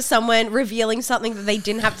reaction to someone revealing something that they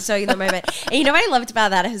didn't have to tell you in the moment. And you know what I loved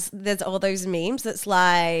about that is there's all those memes that's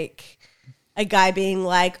like a guy being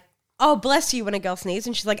like, oh, bless you when a girl sneezes.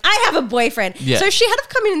 And she's like, I have a boyfriend. Yeah. So if she had have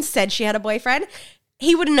come in and said she had a boyfriend,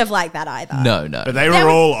 he wouldn't have liked that either. No. But they were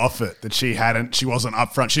all off it that she wasn't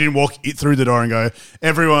upfront. She didn't walk through the door and go,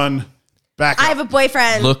 everyone, back I up. have a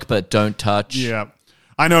boyfriend. Look, but don't touch. Yeah.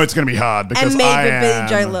 I know it's going to be hard because And made I good, but am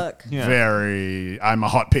don't look. I'm a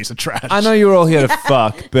hot piece of trash. I know you're all here to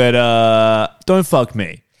fuck, but don't fuck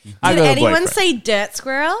me. I Did got a anyone boyfriend. say dirt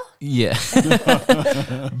squirrel? Yeah.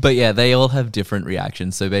 But yeah, they all have different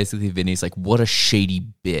reactions. So basically Vinny's like, what a shady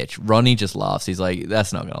bitch. Ronnie just laughs. He's like,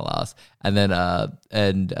 that's not gonna last. And then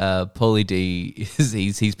Paulie D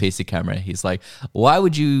he's piece of camera. He's like, why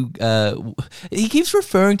would you he keeps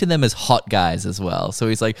referring to them as hot guys as well. So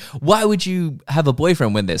he's like, why would you have a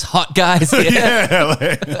boyfriend when there's hot guys here? Yeah.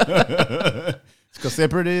 It's because they're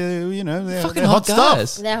pretty, they're Fucking they're hot hot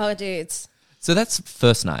guys. stuff. They're hot dudes. So that's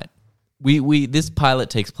first night. We this pilot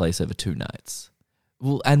takes place over 2 nights.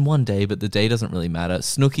 Well, and one day, but the day doesn't really matter.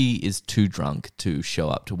 Snooki is too drunk to show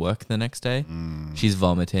up to work the next day. She's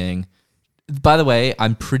vomiting. By the way,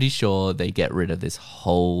 I'm pretty sure they get rid of this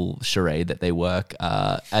whole charade that they work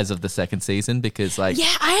as of the second season because, like,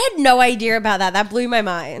 Yeah, I had no idea about that. That blew my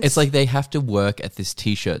mind. it's like they have to work at this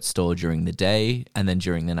t-shirt store during the day and then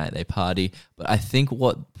during the night they party. But I think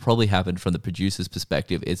what probably happened from the producer's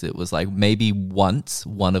perspective is it was like maybe once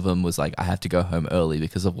one of them was like, I have to go home early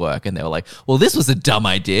because of work. And they were like, well, this was a dumb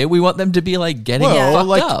idea. We want them to be like getting fucked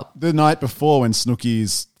like up. the night before when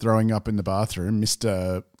Snooki's throwing up in the bathroom,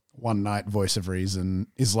 Mr. One Night Voice of Reason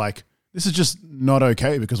is like, this is just not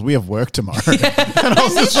okay because we have work tomorrow. And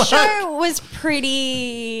this show was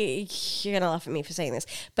pretty. You're gonna laugh at me for saying this,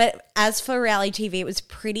 but as for reality TV, it was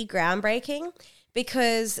pretty groundbreaking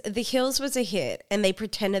because The Hills was a hit, and they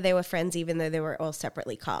pretended they were friends even though they were all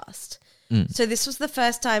separately cast. So this was the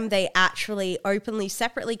first time they actually openly,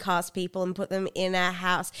 separately cast people and put them in a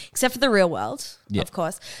house, except for The Real World, of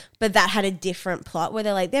course. But that had a different plot where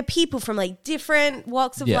they're like, they're people from like different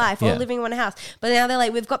walks of life, all living in one house. But now they're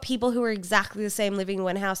like, we've got people who are exactly the same living in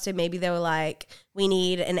one house. So maybe they were like, we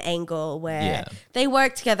need an angle where they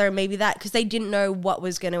work together, and maybe that, because they didn't know what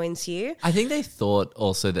was going to ensue. I think they thought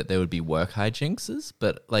also that there would be work hijinkses,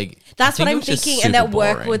 but like That's I what think it I'm was just thinking, and that super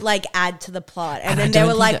work boring. would like add to the plot. And And I then they don't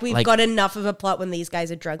were think like, that, we've like- got enough of a plot when these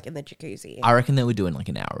guys are drunk in the jacuzzi. I reckon they were doing like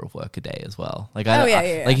an hour of work a day as well. Like, Oh,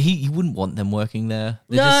 yeah. like he wouldn't want them working there.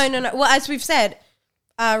 They're No. Well, as we've said,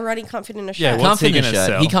 Ronnie can't fit in a shirt. Yeah, can't what's he fit in a gonna shirt.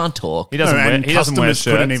 sell? He can't talk. He doesn't wear. and He doesn't wear customers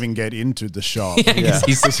couldn't shirts. even get into the shop. Because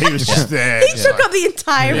he's Because he was just there. He took up the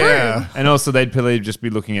entire room. Yeah. And also, they'd probably just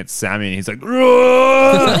be looking at Sammy, and he's like,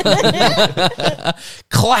 "Roar!"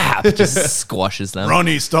 clap, just squashes them.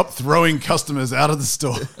 Ronnie, stop throwing customers out of the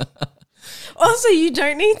store. Also, you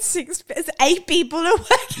don't need 8 people to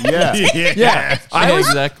work. yeah, Yeah. I was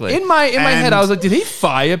exactly. in my head. And- I was like, did he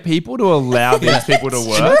fire people to allow these people to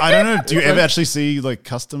work? I don't know. Do you ever actually see like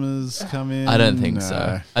customers come in? I don't think No.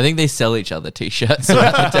 so. I think they sell each other t-shirts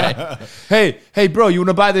throughout the day. Hey, bro, you want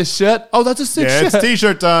to buy this shirt? Oh, that's a sick Yeah, shirt. it's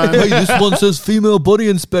t-shirt time. Hey, this one says female body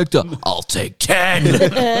inspector. I'll take 10.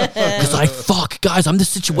 Because I fuck. Guys, I'm the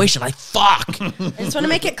situation. I fuck. I just want to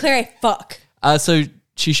make it clear, I fuck. So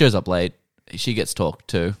she shows up late. She gets talked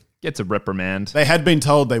to. Gets a reprimand. They had been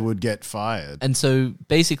told they would get fired. And so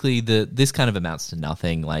basically this kind of amounts to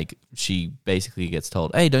nothing. Like she basically gets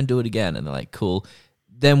told, hey, don't do it again. And they're like, cool.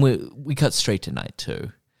 Then we cut straight to night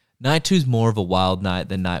 2. Night 2 is more of a wild night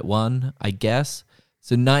than night 1, I guess.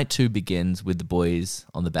 So night 2 begins with the boys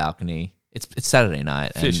on the balcony. It's Saturday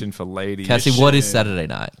night. and Fishing for ladies. Cassie, what is Saturday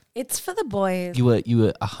night? It's for the boys. You were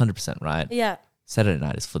 100% right. Yeah. Saturday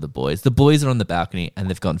night is for the boys. The boys are on the balcony and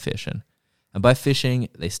they've gone fishing. And by fishing,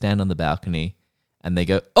 they stand on the balcony and they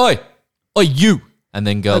go, oi, you. And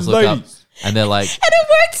then girls look up ladies. and they're like, And it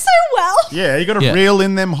worked so well. Yeah, you got to Yeah. reel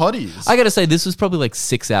in them hotties. I got to say, this was probably like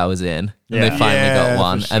 6 hours in. And they Yeah. finally Yeah, got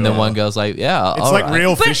one. for And then sure. one girl's like, yeah. it's all like right.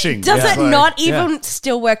 real But fishing. does Yeah. it Like- not even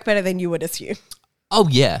still work better than you would assume? Oh,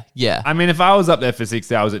 yeah. Yeah. I mean, if I was up there for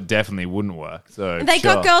 6 hours, it definitely wouldn't work. So They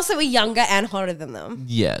sure. got girls that were younger and hotter than them.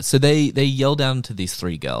 Yeah. So they yell down to these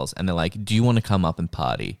 3 girls and they're like, do you want to come up and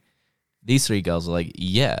party? These 3 girls are like,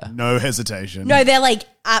 yeah. No hesitation. No, they're like,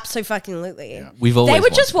 absolutely. We've always They were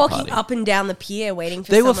wanted just to walking party. up and down the pier waiting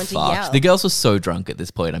for They were someone to fucked. yell. The girls were so drunk at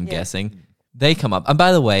this point, I'm guessing. They come up. And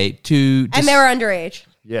by the way, And they were underage.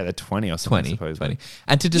 Yeah, they're 20 or something, 20. supposedly. 20.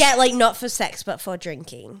 And to Yeah, like not for sex, but for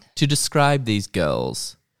drinking. to describe these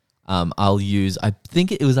girls, I'll use, I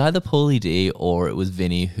think it was either Paulie D or it was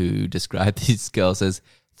Vinny who described these girls as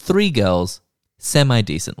 3 girls,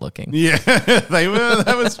 semi-decent looking. Yeah, they were.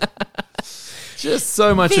 That was Just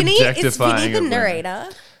so much Vinny, is objectifying. Vinny the of women. narrator?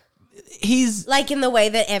 He's, Like in the way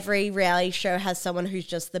that every reality show has someone who's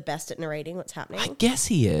just the best at narrating what's happening. I guess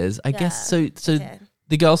he is. I guess so. So okay.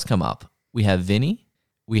 the girls come up. We have Vinny,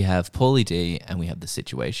 we have Paulie D, and we have The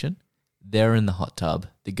Situation. They're in the hot tub.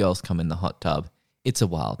 The girls come in the hot tub. It's a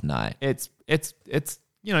wild night. It's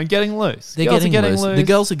getting loose. They're Girls are getting loose. The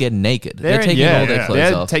girls are getting naked. They're in- taking all their clothes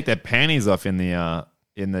They off. take their panties off in the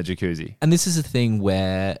jacuzzi. And this is a thing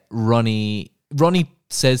where Ronnie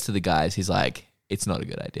says to the guys, he's like, it's not a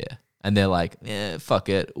good idea. And they're like, fuck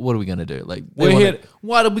it. What are we going to do? Like, they We're wanna- here.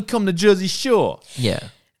 Why did we come to Jersey Shore? Yeah,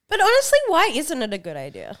 But honestly, why isn't it a good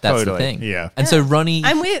idea? that's Totally. the thing. Yeah. And so Ronnie,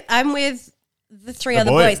 I'm with the 3 The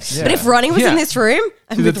other boys. boys. Yeah. But if Ronnie was Yeah. in this room,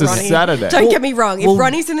 I'm 'Cause with it's a Ronnie. Saturday. Don't get me wrong. If well-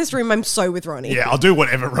 Ronnie's in this room, I'm so with Ronnie. yeah. I'll do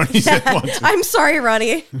whatever Ronnie said. wants to. I'm sorry,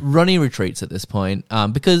 Ronnie. Ronnie retreats at this point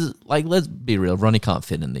because, like, let's be real, Ronnie can't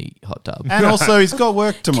fit in the hot tub. And also, he's got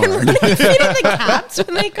work tomorrow. Fit in the cabs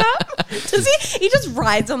when they come. Does he? He just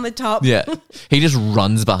rides on the top. Yeah, he just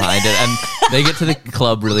runs behind it, and they get to the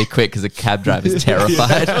club really quick because the cab driver's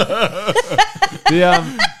terrified.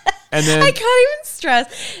 And then I can't even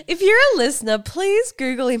stress. If you're a listener, please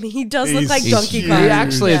Google him. He does look He's like Donkey huge. Kong. he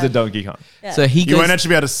actually is Yeah. a Donkey Kong. So he You goes. won't actually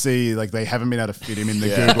be able to see, like, they haven't been able to fit him in the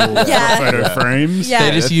Google Yeah. photo frames. Yeah.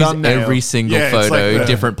 They just the use thumbnail. every single Yeah, it's like photo, the-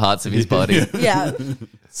 different parts of his body. Yeah.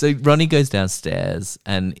 So Ronnie goes downstairs,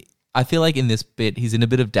 and I feel like in this bit he's in a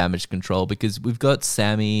bit of damage control because we've got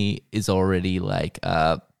Sammy is already like,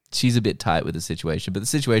 she's a bit tight with the situation, but the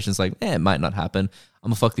situation's like, it might not happen. I'm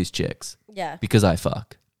gonna fuck these chicks Yeah. because I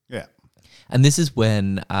fuck. Yeah. And this is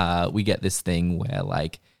when we get this thing where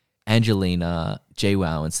like Angelina,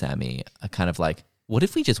 JWoww, and Sammy are kind of like, what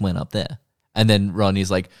if we just went up there? And then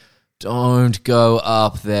Ronnie's like, don't go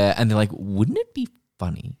up there. And they're like, wouldn't it be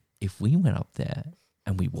funny if we went up there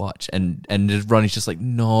and we watch? And Ronnie's just like,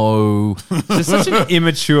 no. Just such an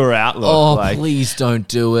immature outlook. Oh, like, please don't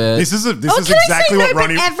do it. This is Oh, exactly can I what say no, but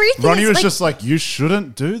Ronnie. everything Ronnie is was like- just like, you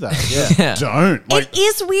shouldn't do that. Yeah. Don't. Like, It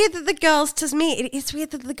is weird that the girls, to me, it is weird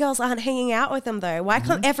that the girls aren't hanging out with them though. Why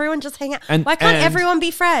can't everyone just hang out? And- Why can't and everyone be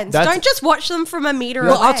friends? that's- Don't just watch them from a meter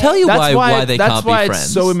Well, away. I'll tell you why they that's can't why be it's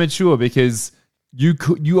friends. so immature because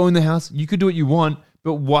you own the house, you could do what you want,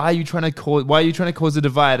 but why are you trying to cause a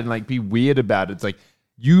divide and like be weird about it? It's like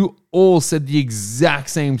you all said the exact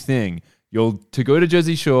same thing. To go to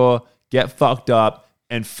Jersey Shore, get fucked up,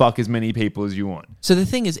 and fuck as many people as you want. So the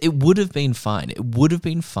thing is, it would have been fine. It would have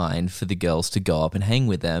been fine for the girls to go up and hang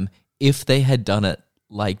with them if they had done it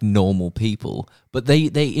like normal people. But they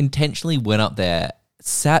intentionally went up there,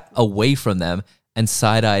 sat away from them, and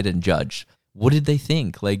side-eyed and judged. What did they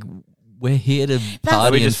think? Like, we're here to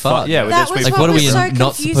party We and just fuck- fuck. yeah, we That just was Like, what what are was we so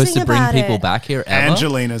not supposed to bring confusing people about it. back here ever?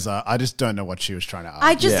 Angelina's. I just don't know what she was trying to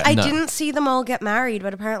argue. I no. didn't see them all get married,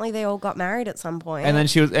 but apparently they all got married at some point. And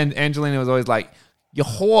then and Angelina was always like, "You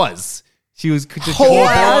whores." She was just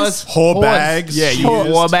Whores? Whore bags. Yeah, you Whores.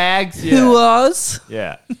 whore bags. Yeah. Who was?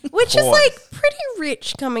 Yeah. which is Whores. like pretty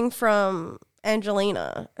rich coming from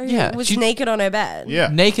Angelina, who Yeah, was she- naked on her bed. Yeah.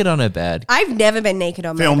 Naked on her bed. I've never been naked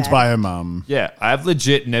on my Filmed bed. by her mum. Yeah, I've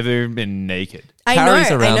legit never been naked. I Carries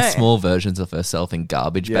know, around I know. small versions of herself in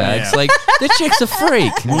garbage Yeah. bags. Yeah. Like, the chick's a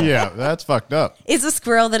freak. Yeah, that's fucked up. Is a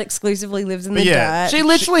squirrel that exclusively lives in the yeah, dirt. She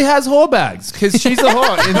literally has whore bags because she's a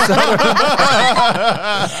whore. Inside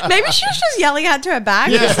her. Maybe she was just yelling out to her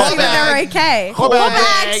bag Yeah. just to see that they're okay. Whore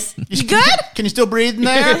bags. bags. You good? Can you still breathe in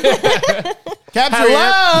there? Cabs are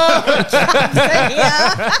Yeah.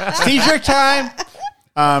 It's t-shirt time.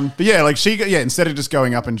 But yeah, like instead of just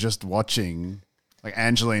going up and just watching, like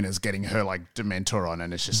Angelina's getting her like Dementor on,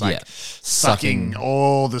 and it's just like Yeah. sucking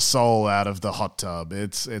all the soul out of the hot tub.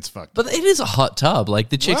 It's fucked. But it is a hot tub. Like,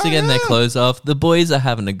 the chicks are Well, getting their yeah. clothes off. The boys are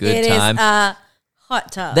having a good It is time. a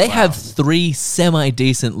hot tub. They have 3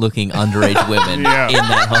 semi-decent looking underage women Yeah. in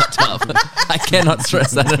that hot tub. I cannot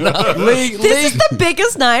stress that enough. This is the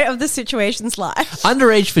biggest night of the situation's life.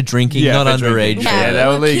 Underage for drinking, not for underage. drinking. for- Yeah, they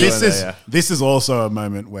were legal. This in is there, yeah. this is also a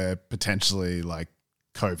moment where potentially like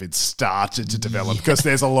COVID started to develop because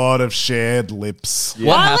there's a lot of shared lips. What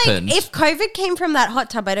Well, happened? Like, if COVID came from that hot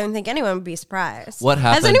tub, I don't think anyone would be surprised. What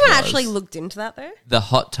Has happened anyone was- actually looked into that though? the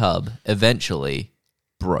hot tub eventually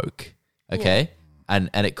broke. Okay, and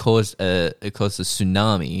it caused a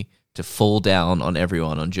tsunami to fall down on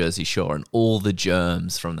everyone on Jersey Shore, and all the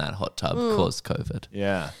germs from that hot tub caused COVID.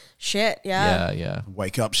 Yeah. Shit, yeah. Yeah.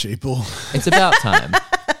 Wake up, sheeple. It's about time.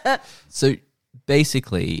 So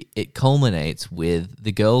basically, it culminates with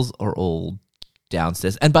the girls are all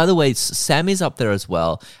downstairs. And by the way, Sammy's up there as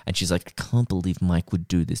well. And she's like, I can't believe Mike would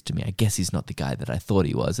do this to me. I guess he's not the guy that I thought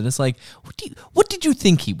he was. And it's like, what did you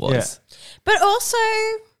think he was? But also,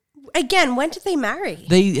 again, when did they marry?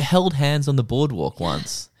 They held hands on the boardwalk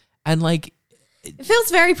once. And like, It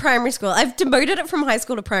feels very primary school. I've demoted it from high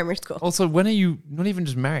school to primary school. Also, when are you not even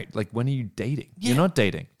just married? Like, when are you dating? You're not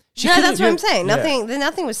dating. No, that's what I'm saying.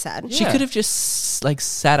 Nothing was said. She could have just like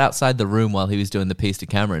sat outside the room while he was doing the piece to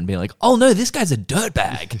camera and being like, oh no, this guy's a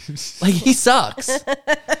dirtbag. Like, he sucks.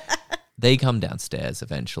 They come downstairs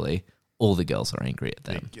eventually. All the girls are angry at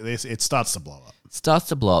them. It starts to blow up. Starts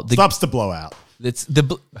to blow up. Stops to blow out. It's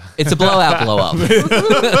a blowout blow up.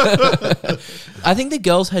 I think the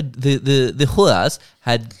girls had the Huas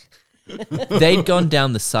had they'd gone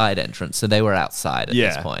down the side entrance, so they were outside at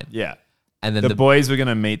this point. Yeah. And then the boys were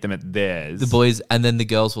gonna meet them at theirs. the boys, and then the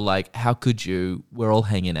girls were like, "How could you? We're all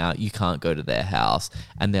hanging out. You can't go to their house."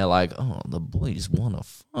 And they're like, "Oh, the boys wanna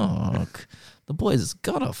fuck. The boys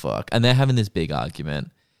gotta fuck." And they're having this big argument.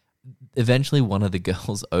 Eventually, one of the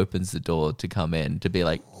girls opens the door to come in to be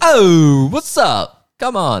like, "Oh, what's up?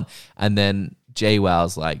 Come on!" And then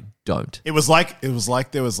JWoww's like, "Don't." It was like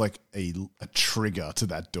there was like a trigger to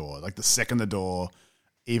that door. Like the second the door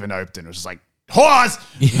even opened, it was just like, "Horse,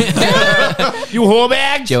 you whore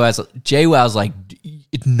bag." JWoww's like,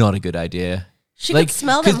 "It's not a good idea." She could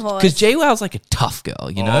smell them horse. Because JWoww's like a tough girl,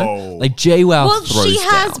 you know? Oh. Like JWoww Well, throws she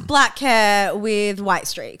has down. black hair with white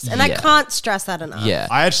streaks, and I Yeah. can't stress that enough. Yeah.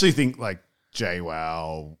 I actually think like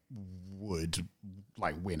JWoww would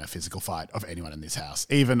like win a physical fight of anyone in this house,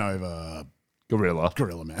 even over Gorilla.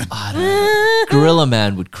 Gorilla Man. Gorilla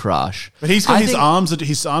Man would crush. But he's got I his think- arms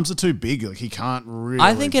are too big. Like he can't really.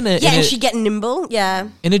 I think in a and she get nimble. Yeah.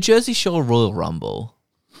 in a Jersey Shore Royal Rumble,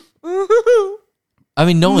 I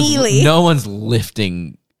mean, Mealy. no one's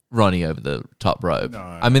lifting Ronnie over the top rope.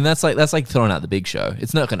 I mean, that's like throwing out the Big Show.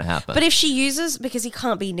 It's not going to happen. But if she uses, because he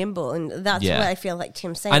can't be nimble, and that's Yeah. what I feel like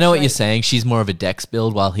Tim's saying. I know what like, you're saying. She's more of a dex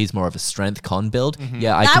build while he's more of a strength con build.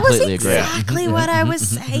 Yeah, I That was completely agree. exactly what I was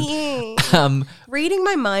saying. Reading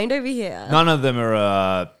my mind over here. None of them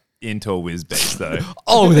are Intel whiz based though.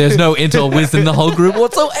 Oh, there's no intel wisdom in the whole group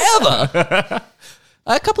whatsoever.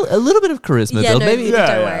 A little bit of charisma Yeah, build. no, Maybe don't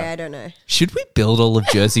worry, I don't know. should we build all of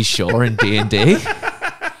Jersey Shore in D&D?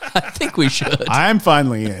 I think we should. I am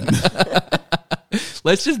finally in.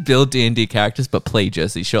 Let's just build D&D characters, but play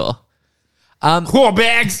Jersey Shore. Whore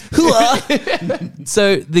bags.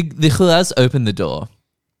 So the Huas open the door.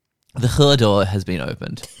 The Hua door has been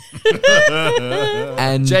opened,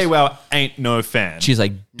 and JWoww ain't no fan. she's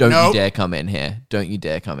like, "Don't Nope. you dare come in here! Don't you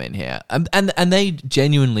dare come in here!" And they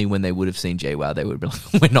genuinely, when they would have seen JWoww, they would be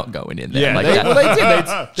like, "We're not going in there." Yeah, like they, that. well, they did.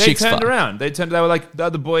 They Chicks turned fuck. around. They were like the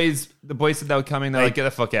boys. The boys said they were coming. They were like, "Get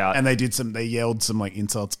the fuck out!" And they yelled some like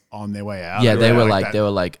insults on their way out. Yeah, they were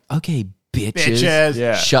that. like, "Okay, bitches, Bitches.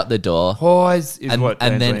 Yeah. shut the door." Boys is And, what.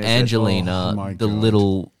 and then Angelina Oh Angelina, my the God.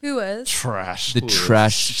 little Who was? trash. the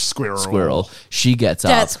trash Squirrel. she gets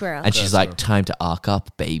Dirt up squirrel. and she's like, "Time to arc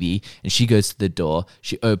up, baby." And she goes to the door.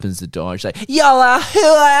 She opens the door and she's like, "Y'all who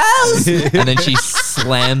else?" And then she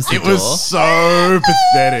slams the It door. was so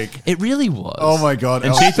pathetic. It really was. Oh my god!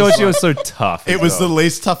 And I she was thought just she was like- so tough. It was the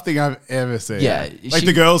least tough thing I've ever seen. Yeah, like she-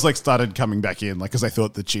 the girls like started coming back in, like because they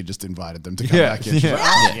thought that she just invited them to come Yeah. back in. She's like,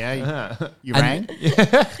 "Oh, yeah, you rang?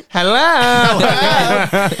 hello.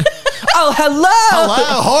 Oh, hello.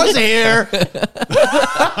 Hello, horse here.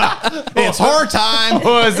 It's whore time.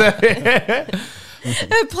 Was it?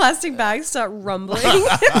 Her plastic bags start rumbling.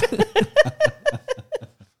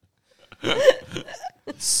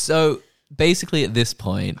 So basically, at this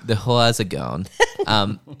point, the whores are gone,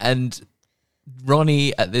 and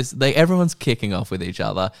Ronnie at this, like, everyone's kicking off with each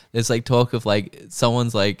other. There's like talk of like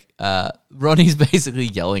someone's like Ronnie's basically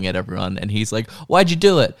yelling at everyone, and he's like, "Why'd you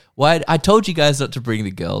do it? Why? I told you guys not to bring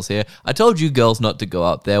the girls here. I told you girls not to go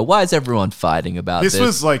up there. Why is everyone fighting about this?" This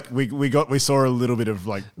was like we saw a little bit of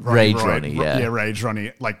like Rage Ronnie, yeah. Rage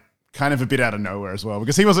Ronnie, like kind of a bit out of nowhere as well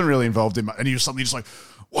because he wasn't really involved in much, and he was suddenly just like,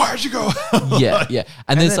 "Why'd you go?" yeah.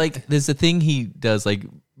 And there's a thing he does, like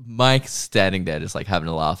Mike's standing there just like having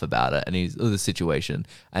a laugh about it, and he's the situation,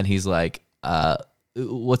 and he's like,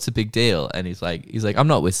 "What's the big deal?" And he's like, "I'm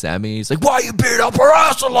not with Sammy." He's like, "Why you beat up her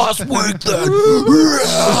ass last week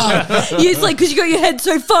then?" He's like, because you got your head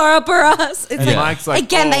so far up her ass. It's like, Mike's like,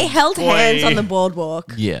 again, "Oh, they held boy." hands on the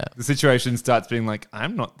boardwalk. Yeah. The situation starts being like,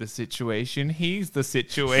 I'm not the situation. He's the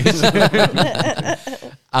situation.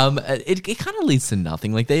 It kind of leads to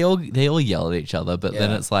nothing. Like they all yell at each other, but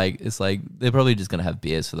then it's like they're probably just gonna have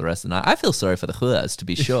beers for the rest of the night. I feel sorry for the Huas, to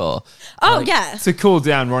be sure. Yeah. To cool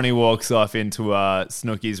down, Ronnie walks off into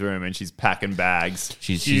Snooki's room and she's packing bags.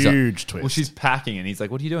 She's Huge twist. Well, she's packing, and he's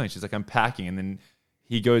like, "What are you doing?" She's like, "I'm packing," and then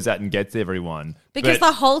he goes out and gets everyone Because But-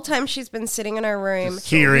 the whole time she's been sitting in her room,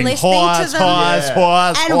 hearing listening whores, to them.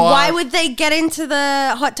 whores. And why would they get into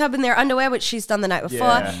the hot tub in their underwear, which she's done the night before?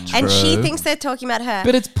 Yeah. And she True. thinks they're talking about her.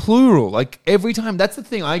 But it's plural. Like every time, that's the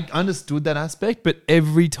thing. I understood that aspect, but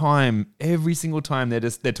every single time they're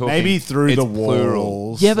talking. Maybe through it's the plural.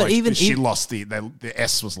 walls? Yeah, but like, even- she lost the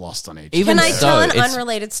S was lost on each. Even Can I so, tell an it's-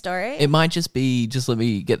 unrelated story? It might just be, just let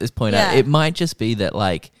me get this point Yeah. out. It might just be that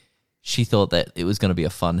like she thought that it was going to be a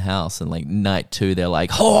fun house, and like night 2 they're like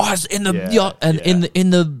horse in the yacht and in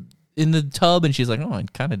the tub, and she's like, oh, I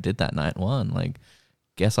kind of did that night 1. Like,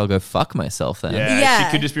 guess I'll go fuck myself then. Yeah.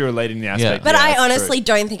 She could just be relating the aspect. But Yeah, I that's honestly true.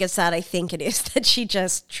 don't think it's that. I think it is that she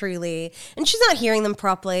just truly, and she's not hearing them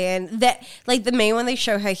properly. And that, like, the main one they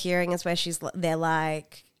show her hearing is where they're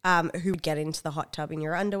like, who would get into the hot tub in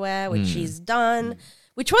your underwear, which she's done,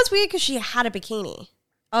 which was weird because she had a bikini.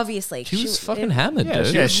 Obviously, She was fucking hammered, Yeah,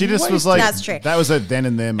 dude. Yeah, she just was like, That's true. that was a then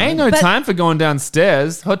and there Ain't moment. no time for going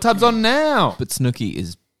downstairs. Hot tub's on now. But Snooki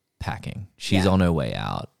is packing. She's on her way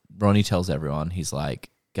out. Ronnie tells everyone, he's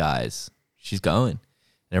like, guys, she's going.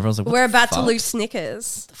 And everyone's like, what We're the about to fuck? lose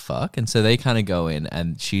Snickers. The fuck? And so they kind of go in,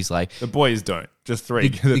 and she's like, The boys don't. Just 3.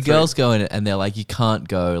 the girls go in, and they're like, you can't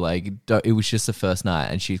go. Like, it was just the first night.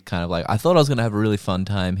 And she's kind of like, I thought I was going to have a really fun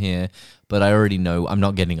time here, but I already know I'm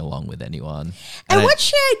not getting along with anyone. And I- what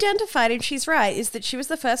she identified, and she's right, is that she was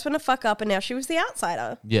the first one to fuck up, and now she was the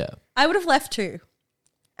outsider. Yeah. I would have left too,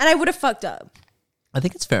 and I would have fucked up. I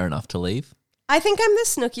think it's fair enough to leave I think I'm the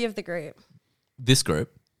Snooki of the group. this group.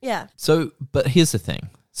 Yeah. So, but here's the thing.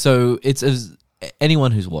 So it's as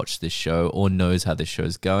anyone who's watched this show or knows how this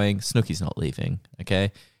show's going, Snooki's not leaving.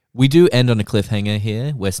 Okay, we do end on a cliffhanger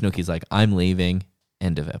here, where Snooki's like, "I'm leaving."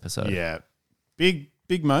 End of episode. Yeah, big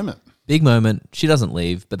moment. Big moment. She doesn't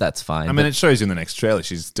leave, but that's fine. I mean, it shows you in the next trailer.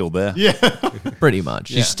 She's still there. Yeah, pretty much.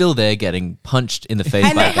 She's still there, getting punched in the face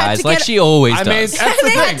And by they had guys to like get- she always I does. mean, that's the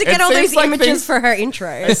They had thing. to get It all seems those like images things- for her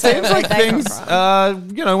intro. It seems like things,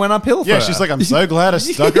 went uphill for yeah. her. She's like, I'm so glad I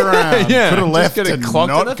stuck around. Yeah, Could have just left get it and clonked in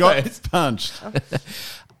not the got face. punched.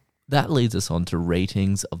 That leads us on to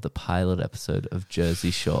ratings of the pilot episode of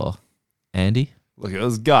Jersey Shore. Andy? Look, it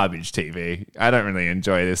was garbage TV. I don't really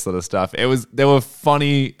enjoy this sort of stuff. There were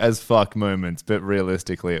funny as fuck moments, but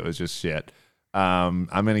realistically, it was just shit. I'm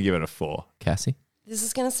gonna give it a 4. Cassie? This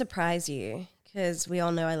is going to surprise you because we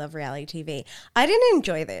all know I love reality TV. I didn't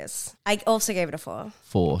enjoy this. I also gave it a 4.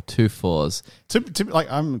 4. 2 4s. Like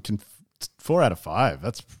 4 out of 5.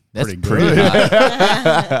 That's That's pretty pretty good.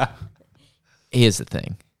 high. Here's the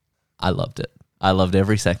thing. I loved it. I loved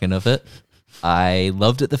every second of it. I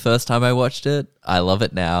loved it the first time I watched it. I love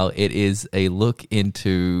it now. It is a look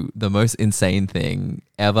into the most insane thing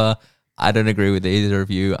ever. I don't agree with either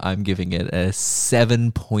of you. I'm giving it a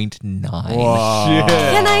 7.9.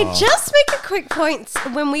 Can I just make a quick point?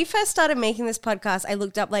 When we first started making this podcast, I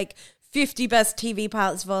looked up like 50 best TV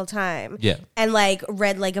pilots of all time. Yeah. And like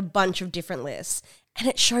read like a bunch of different lists. And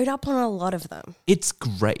it showed up on a lot of them. It's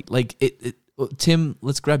great. Like Tim,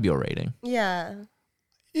 let's grab your rating. Yeah.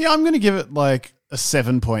 Yeah, I'm going to give it like a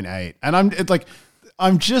 7.8. And I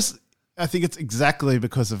think it's exactly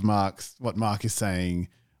because of what Mark is saying.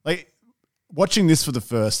 Like watching this for the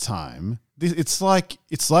first time, it's like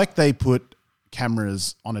they put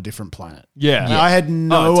cameras on a different planet. Yeah. And I had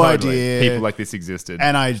no totally. idea. People like this existed.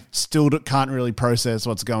 And I still can't really process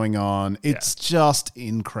what's going on. It's just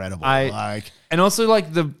incredible. And also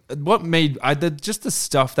like just the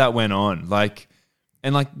stuff that went on, just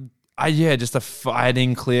the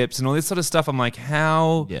fighting clips and all this sort of stuff. I'm like,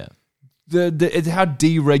 how Yeah. it's how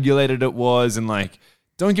deregulated it was, and like,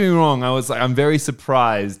 don't get me wrong, I'm very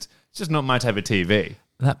surprised. It's just not my type of TV.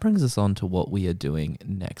 That brings us on to what we are doing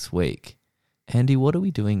next week. Andy, what are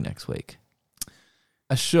we doing next week?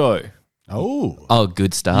 A show. Oh,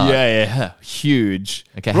 good start. Yeah, huge.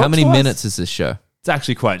 Okay, Brought how many to us- minutes is this show? It's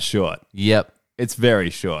actually quite short. Yep. It's very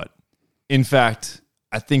short. In fact,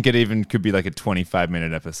 I think it even could be like a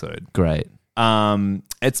 25-minute episode. Great.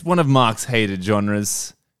 It's one of Mark's hated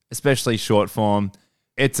genres, especially short form.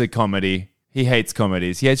 It's a comedy. He hates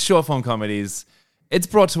comedies. He hates short form comedies. It's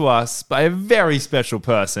brought to us by a very special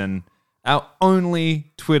person, our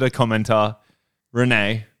only Twitter commenter,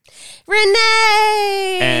 Renee.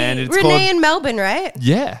 Renee! And it's Renee called- in Melbourne, right?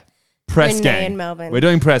 Yeah. Press Renee Gang. in Melbourne. We're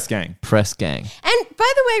doing Press Gang. Press gang. And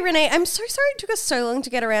By the way, Renee, I'm so sorry it took us so long to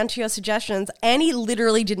get around to your suggestions. Annie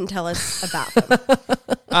literally didn't tell us about them.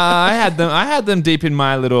 I had them deep in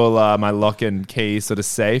my little my lock and key sort of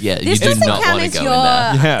safe. Yeah, This you do doesn't not count want to as go your. in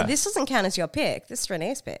there. Yeah. This doesn't count as your pick. This is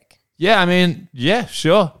Renee's pick. Yeah, I mean, yeah,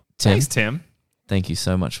 sure. Tim? Thanks, Tim. Thank you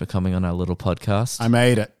so much for coming on our little podcast. I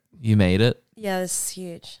made it. You made it. Yeah, this is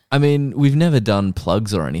huge. I mean, we've never done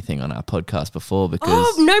plugs or anything on our podcast before because.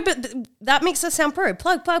 Oh no, but that makes us sound pro.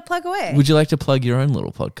 Plug away. Would you like to plug your own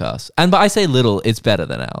little podcast? And but I say little, it's better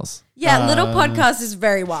than ours. Yeah, little podcast is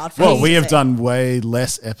very wild. For Well, me we to have say. done way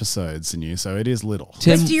less episodes than you, so it is little.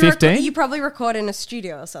 Tim, Do you 15? you probably record in a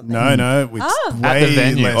studio or something. No, it's Oh. way At the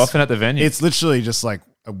venue, less. often at the venue. It's literally just like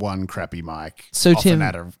a one crappy mic. So, often Tim-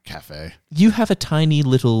 at a cafe. you have a tiny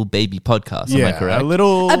little baby podcast, am I correct? a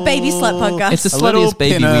little A baby slut podcast. It's the a little sluttiest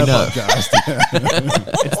baby we pinner know.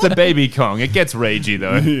 podcast. It's the baby Kong. It gets ragey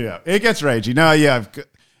though. Yeah, it gets ragey. No, yeah,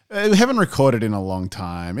 we haven't recorded in a long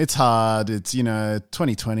time. It's hard. It's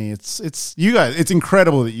 2020. It's you guys. It's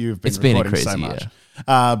incredible that you've been It's been a recording so crazy much.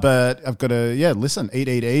 But I've got to listen.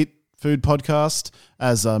 Eat food podcast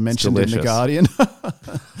as mentioned in the delicious. Guardian.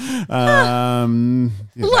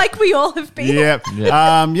 like we all have been. Yeah.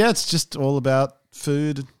 It's just all about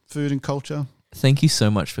food and culture. Thank you so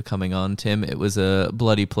much for coming on, Tim. It was a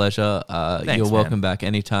bloody pleasure. You're welcome back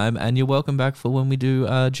anytime, and you're welcome back for when we do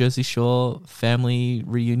Jersey Shore family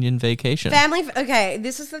reunion vacation. Okay,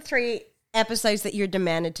 this is the 3 episodes that you're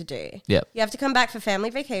demanded to do. Yep. You have to come back for family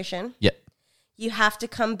vacation. Yep. You have to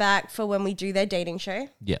come back for when we do their dating show.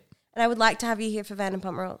 Yep. And I would like to have you here for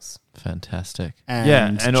Vanderpump Rules. Fantastic. And Yeah,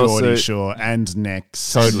 and Geordie also- Shore and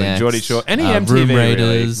Next. Totally. Next. Geordie Shore. Any Room MTV really.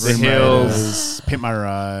 Raiders. The Room Hills. Pimp My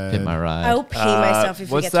Ride. Hit my ride. I will pee myself if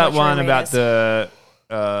we What's get that to watch one Room about Raiders.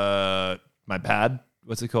 the my pad?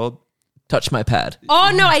 What's it called? Touch my pad. Oh,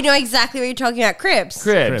 no, I know exactly what you're talking about. Cribs.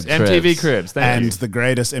 Cribs. Cribs. MTV Cribs. Thank And you. the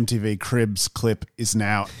greatest MTV Cribs clip is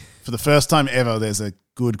now, for the first time ever, there's a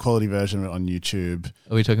good quality version of it on YouTube,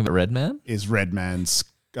 Are we talking about Red Man? is Redman's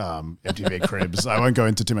MTV Cribs. I won't go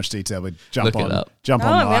into too much detail, but jump Look it up. I'm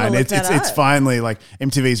gonna online. look It's that it's up. finally like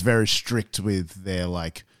MTV's very strict with their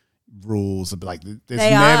like rules. Like there's They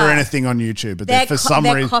never are. anything on YouTube, but They're, for some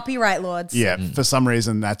they're reason, copyright lords. yeah, for some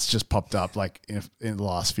reason that's just popped up like in the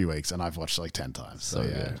last few weeks, and I've watched like 10 times. So, So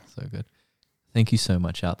yeah. good. So good. Thank you so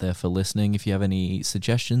much out there for listening. If you have any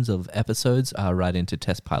suggestions of episodes, write into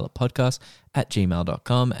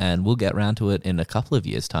testpilotpodcast@gmail.com and we'll get around to it in a couple of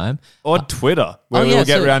years' time. Or Twitter, where oh, yeah, we'll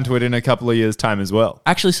get so- around to it in a couple of years' time as well.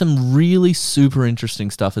 Actually, some really super interesting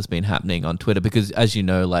stuff has been happening on Twitter because, as you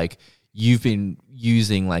know, like you've been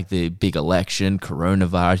using like the big election,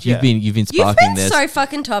 coronavirus. Yeah. You've been You've sparking been this, so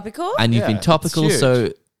fucking topical. and you've Yeah, been it's topical. huge.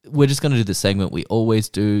 So we're just going to do the segment we always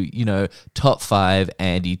do. Top 5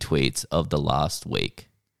 Andy tweets of the last week.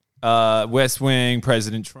 West Wing,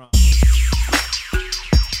 President Trump.